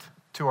threat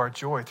to our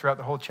joy throughout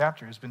the whole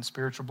chapter has been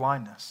spiritual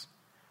blindness.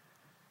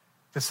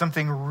 That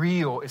something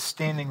real is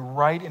standing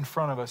right in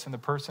front of us in the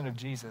person of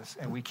Jesus,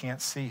 and we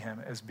can't see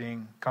him as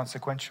being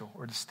consequential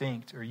or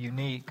distinct or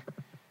unique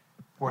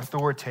or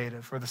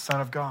authoritative or the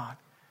Son of God.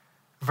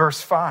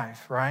 Verse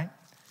 5, right?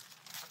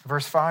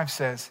 Verse 5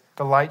 says,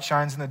 the light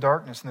shines in the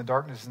darkness, and the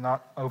darkness has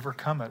not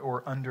overcome it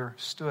or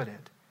understood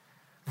it.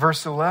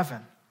 Verse 11,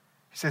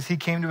 he says, he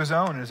came to his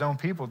own, and his own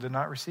people did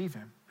not receive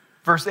him.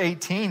 Verse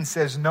 18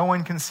 says, no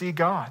one can see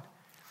God.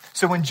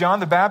 So when John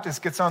the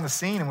Baptist gets on the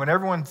scene and when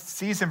everyone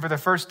sees him for the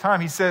first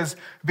time, he says,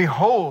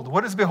 behold.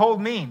 What does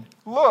behold mean?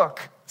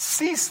 Look,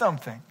 see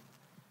something.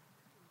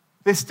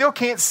 They still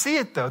can't see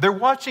it though. They're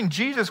watching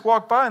Jesus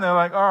walk by and they're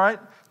like, all right,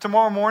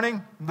 tomorrow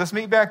morning, let's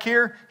meet back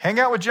here, hang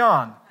out with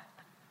John.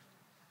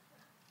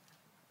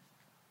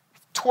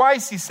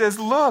 Twice he says,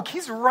 look,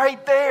 he's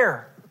right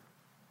there.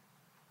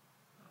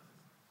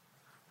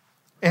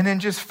 And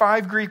then just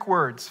 5 Greek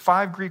words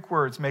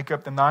make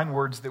up the 9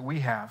 words that we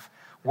have.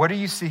 What are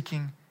you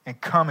seeking? And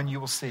come and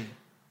you will see.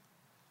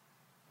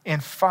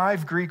 In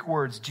 5 Greek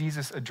words,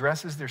 Jesus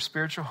addresses their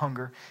spiritual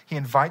hunger. He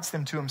invites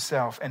them to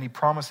himself, and he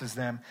promises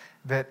them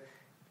that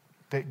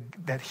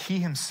he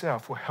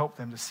himself will help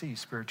them to see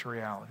spiritual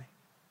reality.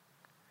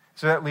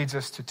 So that leads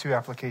us to 2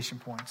 application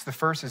points. The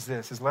first is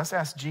this, let's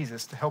ask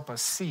Jesus to help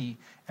us see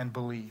and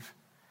believe.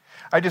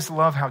 I just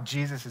love how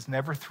Jesus is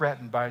never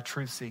threatened by a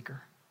truth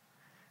seeker.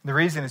 The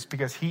reason is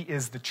because he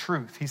is the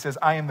truth. He says,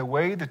 I am the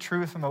way, the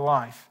truth, and the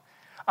life.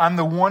 I'm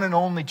the one and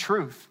only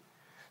truth.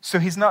 So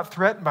he's not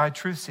threatened by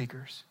truth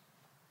seekers.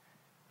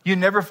 You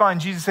never find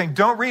Jesus saying,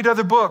 don't read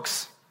other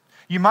books.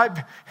 You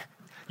might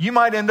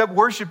end up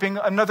worshiping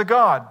another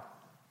God.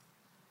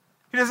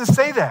 He doesn't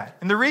say that.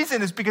 And the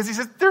reason is because he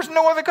says, there's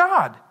no other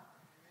God.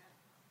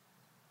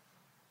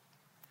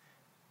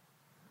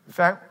 In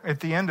fact, at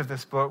the end of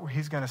this book,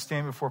 he's going to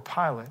stand before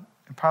Pilate.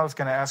 And Pilate's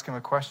going to ask him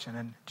a question.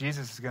 And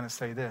Jesus is going to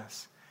say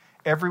this.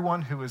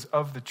 everyone who is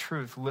of the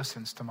truth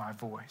listens to my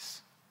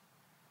voice.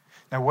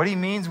 Now, what he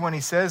means when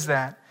he says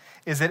that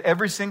is that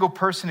every single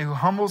person who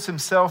humbles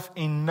himself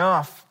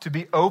enough to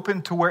be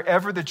open to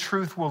wherever the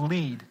truth will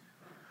lead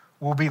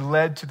will be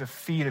led to the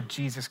feet of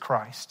Jesus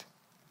Christ.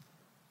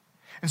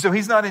 And so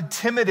he's not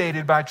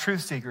intimidated by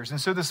truth seekers.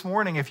 And so this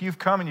morning, if you've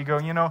come and you go,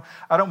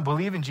 I don't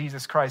believe in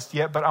Jesus Christ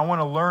yet, but I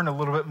want to learn a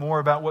little bit more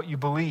about what you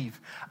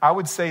believe, I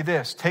would say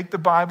this: take the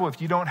Bible,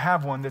 if you don't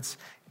have one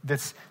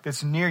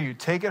that's near you,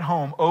 take it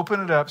home, open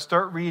it up,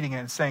 start reading it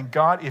and saying,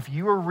 God, if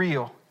you are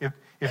real,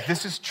 if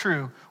this is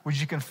true, would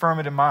you confirm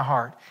it in my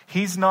heart?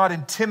 He's not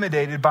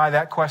intimidated by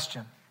that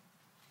question.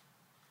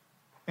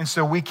 And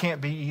so we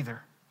can't be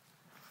either.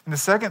 And the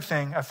second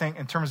thing, I think,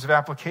 in terms of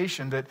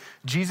application, that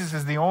Jesus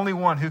is the only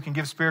one who can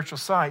give spiritual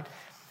sight,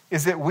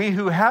 is that we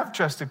who have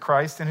trusted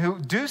Christ and who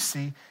do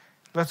see,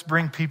 let's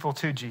bring people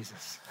to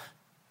Jesus.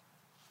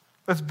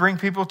 Let's bring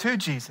people to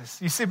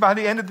Jesus. You see, by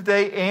the end of the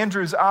day,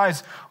 Andrew's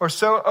eyes are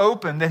so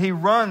open that he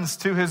runs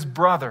to his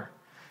brother.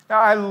 Now,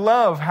 I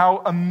love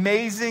how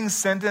amazing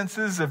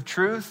sentences of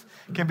truth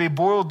can be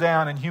boiled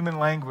down in human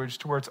language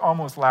to where it's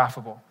almost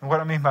laughable. And what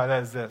I mean by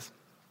that is this.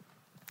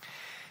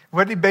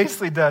 What he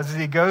basically does is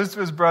he goes to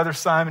his brother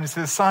Simon and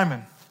says,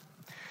 Simon,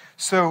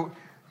 so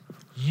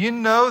you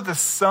know the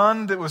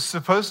son that was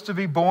supposed to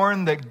be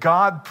born that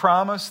God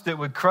promised that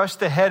would crush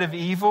the head of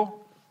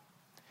evil?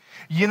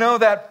 You know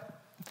that,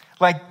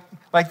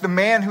 like the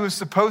man who was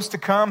supposed to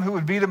come, who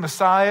would be the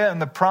Messiah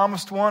and the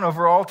promised one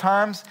over all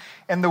times,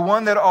 and the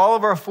one that all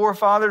of our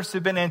forefathers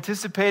have been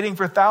anticipating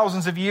for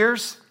thousands of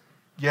years?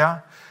 Yeah.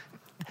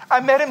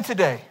 I met him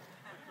today.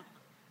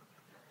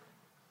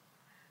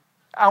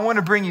 I want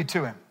to bring you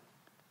to him.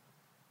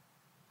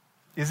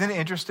 Isn't it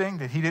interesting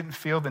that he didn't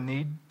feel the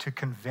need to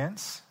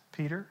convince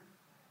Peter?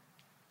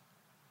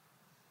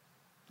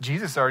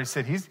 Jesus already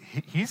said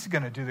he's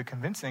going to do the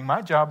convincing.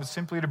 My job is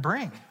simply to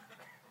bring.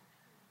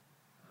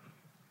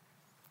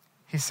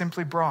 He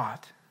simply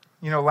brought.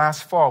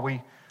 Last fall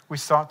we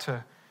sought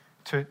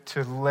to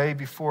lay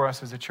before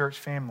us as a church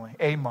family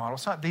a model.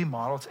 It's not the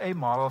model, it's a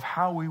model of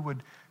how we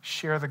would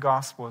share the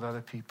gospel with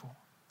other people,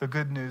 the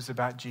good news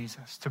about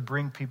Jesus, to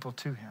bring people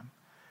to him.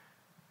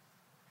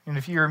 And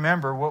if you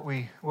remember, what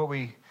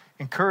we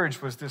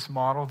encouraged was this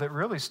model that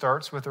really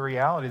starts with a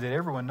reality that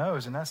everyone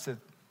knows, and that's that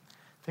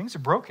things are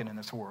broken in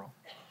this world.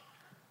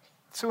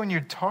 So when you're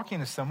talking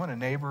to someone, a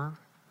neighbor,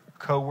 a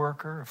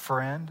coworker, a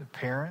friend, a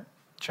parent,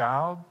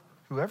 child,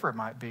 whoever it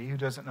might be who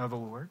doesn't know the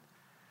Lord,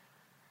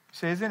 you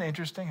say, isn't it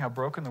interesting how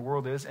broken the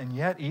world is? And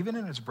yet, even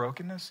in its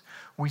brokenness,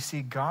 we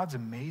see God's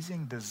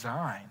amazing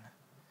design,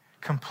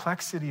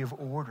 complexity of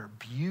order,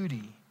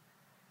 beauty.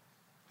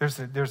 There's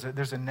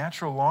a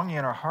natural longing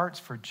in our hearts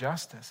for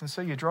justice. And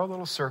so you draw a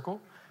little circle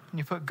and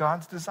you put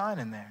God's design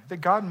in there.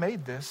 That God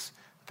made this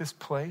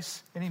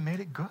place and he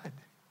made it good.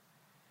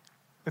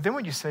 But then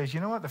what you say is,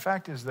 what the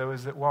fact is, though,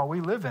 is that while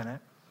we live in it,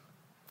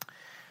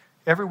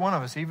 every one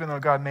of us, even though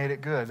God made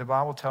it good, the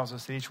Bible tells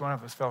us that each one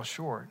of us fell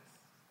short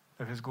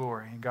of his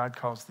glory. And God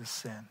calls this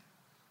sin.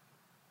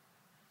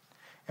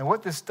 And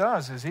what this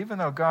does is, even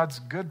though God's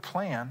good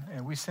plan,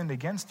 and we sinned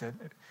against it,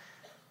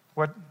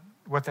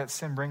 what that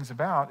sin brings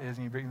about is,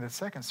 and you bring the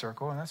second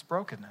circle, and that's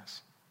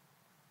brokenness.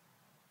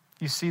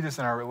 You see this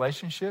in our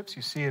relationships.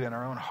 You see it in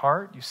our own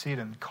heart. You see it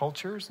in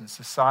cultures and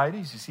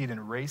societies. You see it in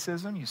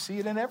racism. You see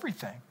it in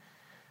everything.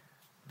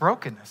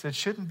 Brokenness. It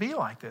shouldn't be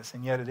like this,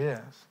 and yet it is.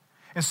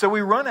 And so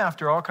we run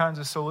after all kinds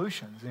of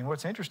solutions. And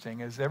what's interesting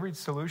is every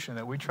solution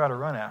that we try to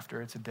run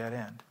after, it's a dead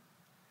end.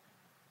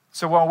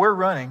 So while we're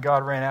running,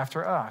 God ran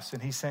after us,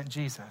 and he sent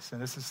Jesus.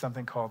 And this is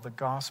something called the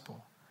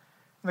gospel.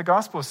 And the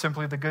gospel is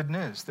simply the good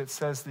news that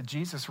says that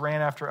Jesus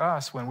ran after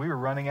us when we were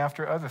running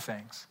after other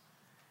things.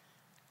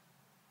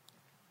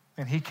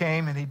 And he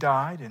came and he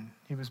died and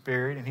he was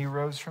buried and he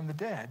rose from the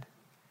dead.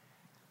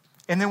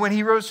 And then when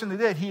he rose from the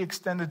dead, he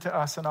extended to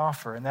us an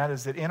offer. And that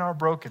is that in our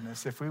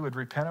brokenness, if we would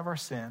repent of our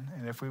sin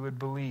and if we would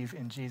believe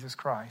in Jesus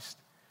Christ,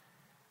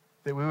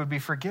 that we would be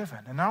forgiven.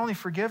 And not only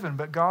forgiven,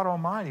 but God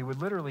Almighty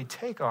would literally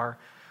take our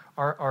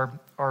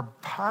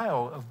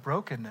pile of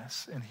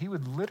brokenness, and he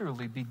would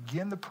literally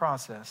begin the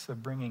process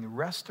of bringing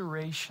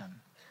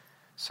restoration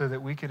so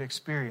that we could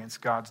experience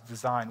God's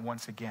design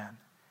once again.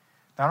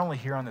 Not only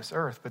here on this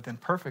earth, but then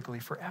perfectly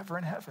forever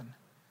in heaven.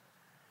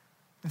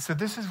 And so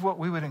this is what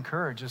we would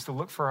encourage, is to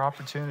look for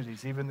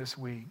opportunities, even this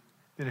week,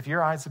 that if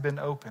your eyes have been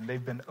open,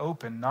 they've been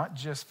open not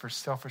just for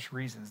selfish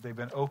reasons, they've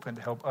been open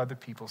to help other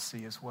people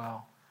see as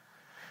well.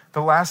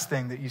 The last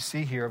thing that you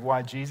see here of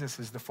why Jesus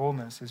is the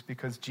fullness is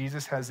because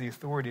Jesus has the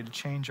authority to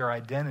change our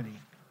identity.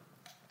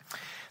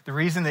 The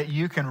reason that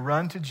you can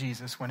run to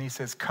Jesus when he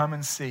says, come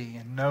and see,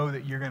 and know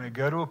that you're going to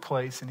go to a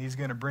place and he's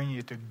going to bring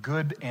you to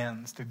good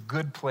ends, to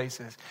good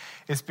places,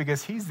 is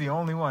because he's the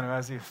only one who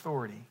has the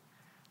authority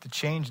to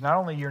change not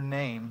only your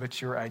name,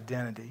 but your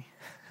identity.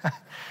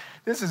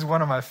 This is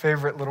one of my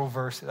favorite little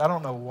verses. I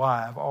don't know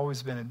why. I've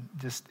always been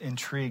just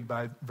intrigued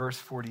by verse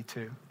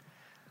 42.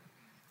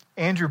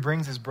 Andrew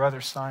brings his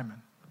brother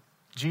Simon.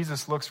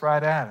 Jesus looks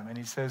right at him and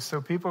he says,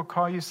 so people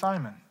call you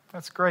Simon.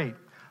 That's great.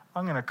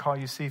 I'm going to call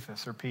you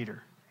Cephas or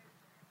Peter.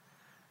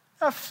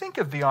 Now think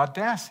of the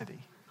audacity.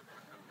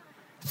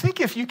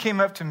 Think if you came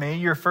up to me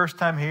your first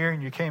time here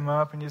and you came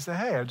up and you said,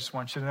 hey, I just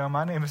want you to know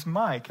my name is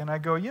Mike. And I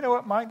go, you know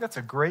what, Mike, that's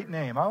a great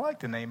name. I like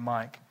the name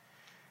Mike.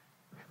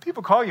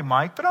 People call you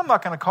Mike, but I'm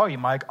not going to call you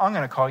Mike. I'm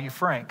going to call you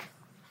Frank.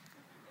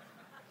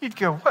 You'd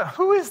go, what?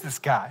 Who is this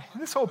guy?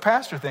 This whole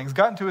pastor thing's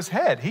gotten to his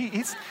head.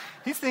 He's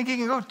thinking he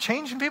can go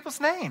changing people's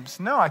names.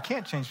 No, I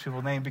can't change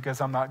people's names because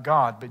I'm not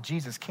God, but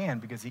Jesus can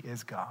because he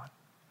is God.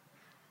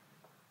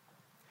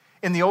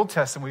 In the Old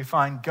Testament, we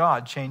find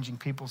God changing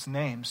people's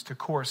names to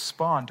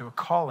correspond to a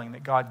calling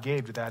that God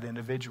gave to that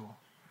individual.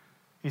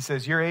 He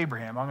says, you're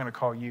Abraham. I'm going to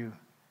call you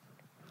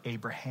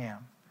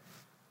Abraham.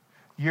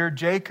 You're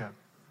Jacob.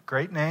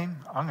 Great name.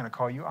 I'm going to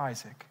call you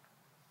Isaac.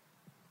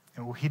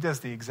 And he does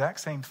the exact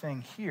same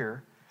thing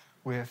here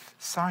with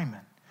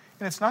Simon.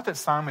 And it's not that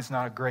Simon's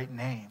not a great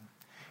name.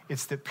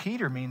 It's that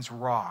Peter means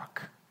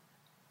rock.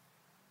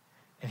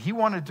 And he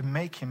wanted to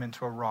make him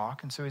into a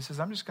rock. And so he says,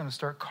 I'm just going to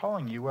start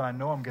calling you what I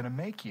know I'm going to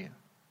make you.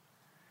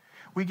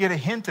 We get a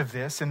hint of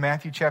this in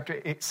Matthew chapter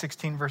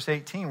 16, verse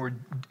 18, where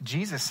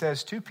Jesus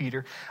says to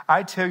Peter,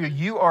 I tell you,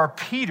 you are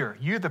Peter.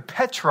 You're the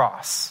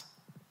Petros.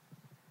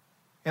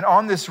 And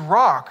on this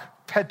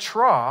rock,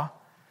 Petra,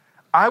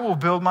 I will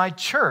build my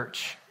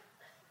church.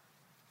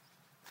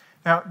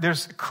 Now,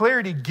 there's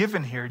clarity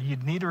given here. You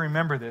need to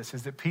remember this,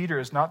 is that Peter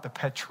is not the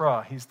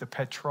Petra. He's the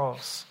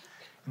Petros.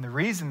 And the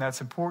reason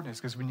that's important is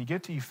because when you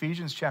get to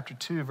Ephesians chapter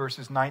 2,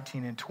 verses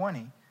 19 and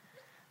 20,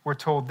 we're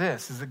told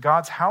this, is that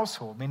God's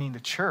household, meaning the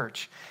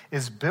church,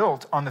 is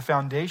built on the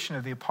foundation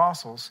of the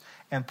apostles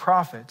and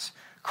prophets,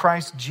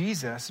 Christ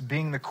Jesus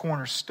being the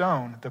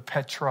cornerstone, the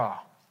Petra.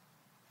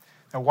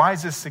 Now, why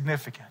is this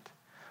significant?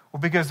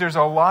 Well, because there's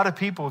a lot of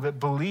people that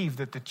believe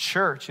that the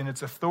church and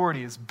its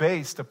authority is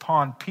based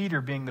upon Peter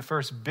being the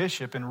first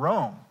bishop in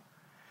Rome.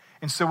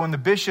 And so when the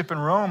bishop in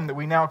Rome that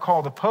we now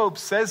call the Pope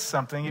says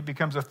something, it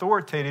becomes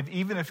authoritative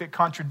even if it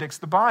contradicts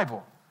the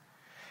Bible.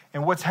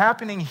 And what's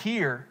happening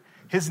here,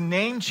 his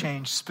name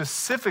change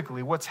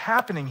specifically, what's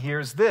happening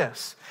here is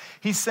this.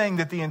 He's saying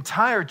that the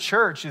entire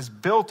church is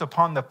built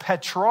upon the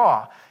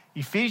Petra.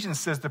 Ephesians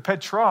says the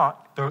Petra,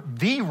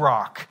 the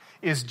rock,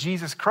 is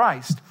Jesus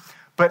Christ.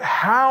 But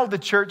how the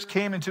church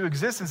came into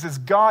existence is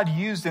God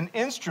used an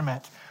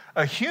instrument,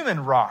 a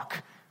human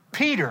rock,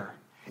 Peter,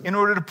 in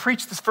order to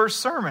preach this first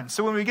sermon.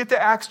 So when we get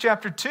to Acts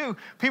chapter 2,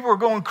 people are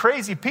going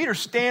crazy. Peter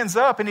stands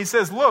up and he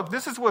says, look,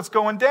 this is what's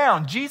going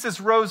down.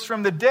 Jesus rose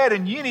from the dead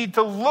and you need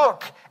to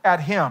look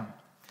at him.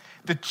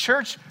 The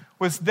church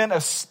was then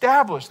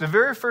established, the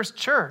very first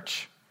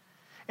church.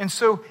 And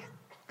so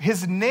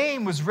his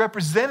name was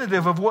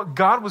representative of what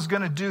God was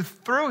going to do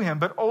through him,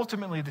 but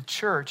ultimately the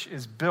church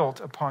is built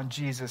upon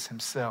Jesus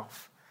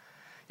himself.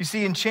 You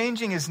see, in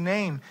changing his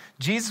name,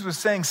 Jesus was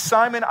saying,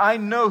 Simon, I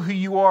know who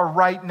you are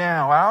right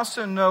now. I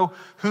also know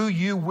who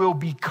you will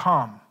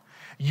become.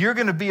 You're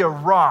going to be a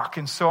rock,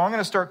 and so I'm going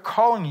to start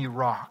calling you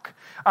rock.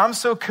 I'm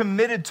so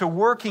committed to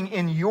working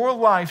in your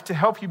life to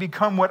help you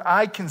become what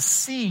I can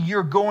see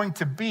you're going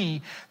to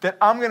be that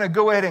I'm going to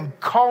go ahead and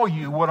call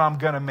you what I'm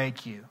going to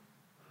make you.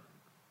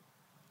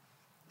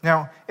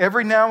 Now,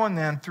 every now and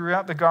then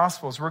throughout the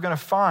Gospels, we're going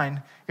to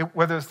find,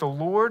 whether it's the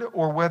Lord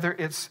or whether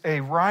it's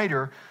a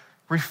writer,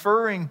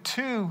 referring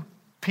to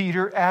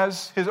Peter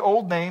as his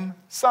old name,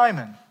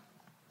 Simon.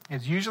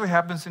 It usually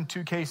happens in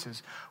two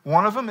cases.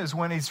 One of them is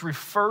when he's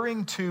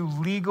referring to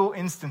legal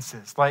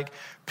instances, like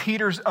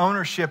Peter's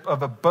ownership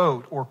of a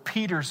boat or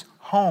Peter's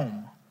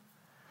home,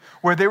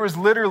 where there was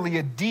literally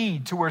a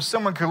deed to where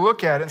someone could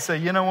look at it and say,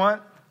 you know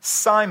what?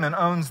 Simon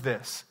owns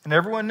this. And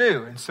everyone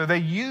knew. And so they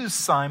used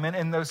Simon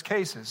in those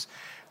cases.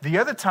 The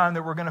other time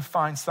that we're going to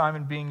find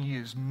Simon being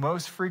used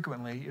most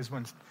frequently is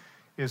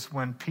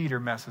when Peter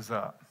messes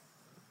up.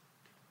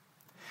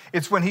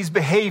 It's when he's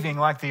behaving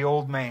like the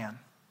old man.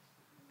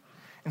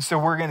 And so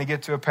we're going to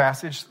get to a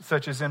passage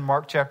such as in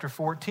Mark chapter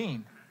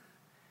 14,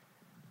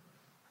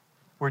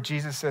 where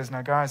Jesus says,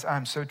 now guys,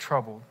 I'm so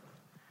troubled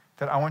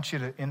that I want you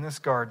to, in this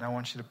garden, I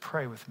want you to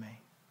pray with me.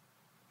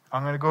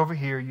 I'm going to go over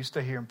here, you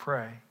stay here and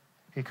pray.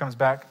 He comes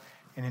back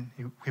and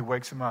he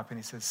wakes him up and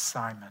he says,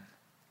 Simon,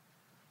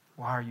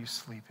 why are you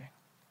sleeping?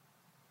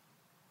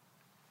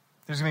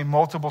 There's going to be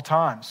multiple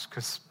times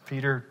because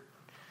Peter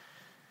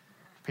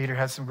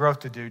had some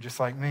growth to do, just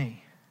like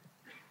me.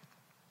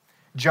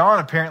 John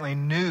apparently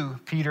knew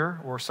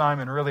Peter or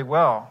Simon really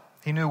well.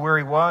 He knew where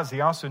he was. He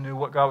also knew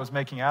what God was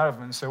making out of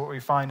him. And so what we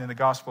find in the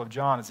Gospel of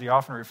John is he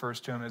often refers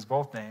to him as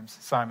both names,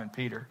 Simon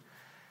Peter.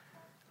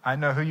 I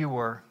know who you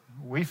were.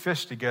 We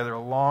fished together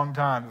a long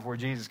time before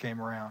Jesus came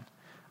around.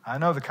 I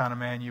know the kind of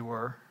man you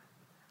were,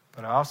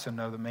 but I also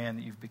know the man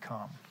that you've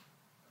become.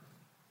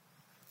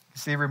 You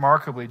see,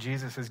 remarkably,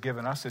 Jesus has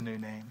given us a new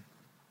name.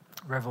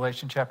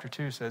 Revelation chapter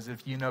 2 says,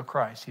 if you know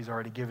Christ, he's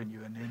already given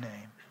you a new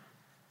name.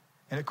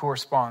 And it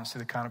corresponds to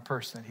the kind of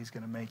person that he's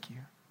going to make you.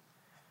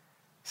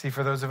 See,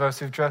 for those of us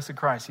who've trusted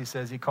Christ, he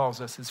says he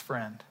calls us his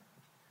friend,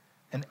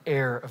 an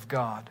heir of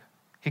God.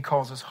 He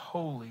calls us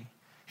holy.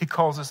 He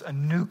calls us a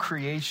new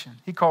creation.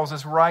 He calls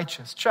us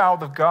righteous,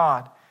 child of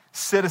God.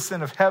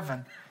 citizen of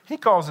heaven. He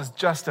calls us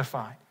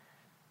justified.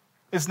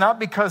 It's not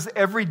because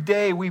every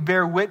day we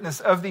bear witness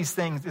of these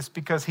things. It's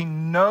because he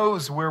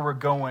knows where we're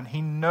going.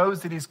 He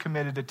knows that he's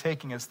committed to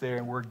taking us there,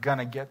 and we're going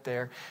to get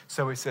there.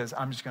 So he says,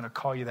 I'm just going to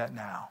call you that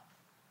now.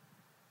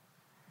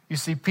 You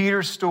see,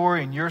 Peter's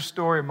story and your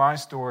story and my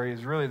story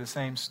is really the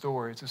same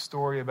story. It's a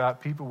story about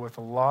people with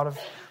a lot of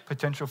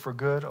potential for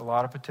good, a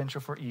lot of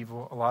potential for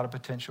evil, a lot of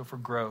potential for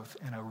growth,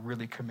 and a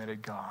really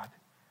committed God.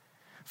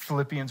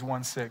 Philippians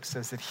 1:6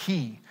 says that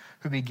he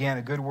who began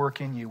a good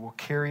work in you will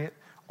carry it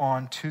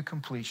on to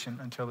completion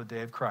until the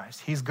day of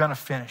Christ. He's going to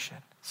finish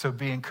it. So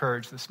be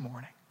encouraged this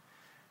morning.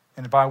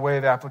 And by way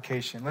of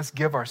application, let's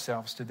give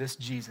ourselves to this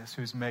Jesus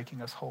who's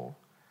making us whole.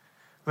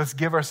 Let's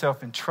give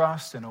ourselves in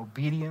trust and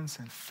obedience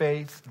and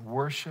faith and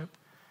worship,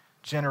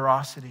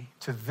 generosity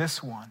to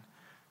this one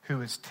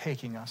who is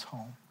taking us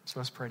home.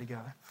 So let's pray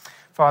together.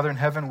 Father in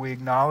heaven, we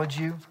acknowledge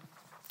you.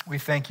 We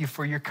thank you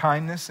for your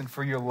kindness and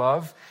for your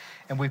love.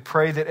 And we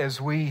pray that as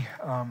we,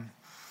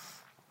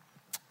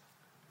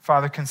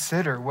 Father,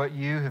 consider what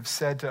you have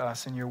said to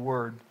us in your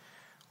word,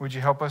 would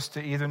you help us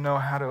to either know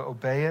how to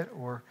obey it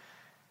or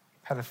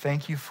how to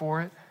thank you for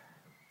it,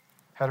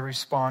 how to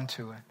respond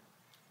to it.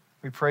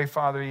 We pray,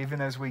 Father, even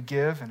as we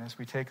give and as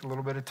we take a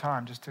little bit of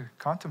time just to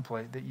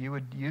contemplate, that you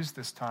would use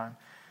this time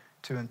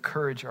to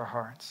encourage our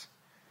hearts.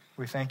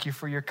 We thank you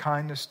for your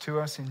kindness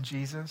to us in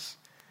Jesus.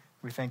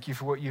 We thank you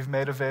for what you've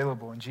made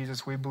available. And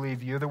Jesus, we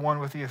believe you're the one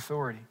with the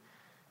authority.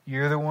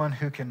 You're the one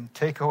who can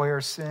take away our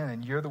sin,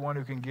 and you're the one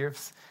who can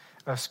give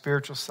us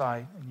spiritual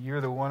sight. And you're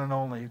the one and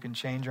only who can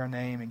change our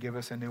name and give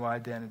us a new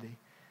identity.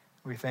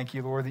 We thank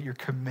you, Lord, that you're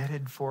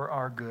committed for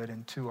our good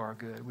and to our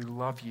good. We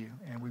love you,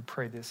 and we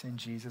pray this in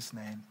Jesus'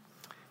 name.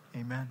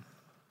 Amen.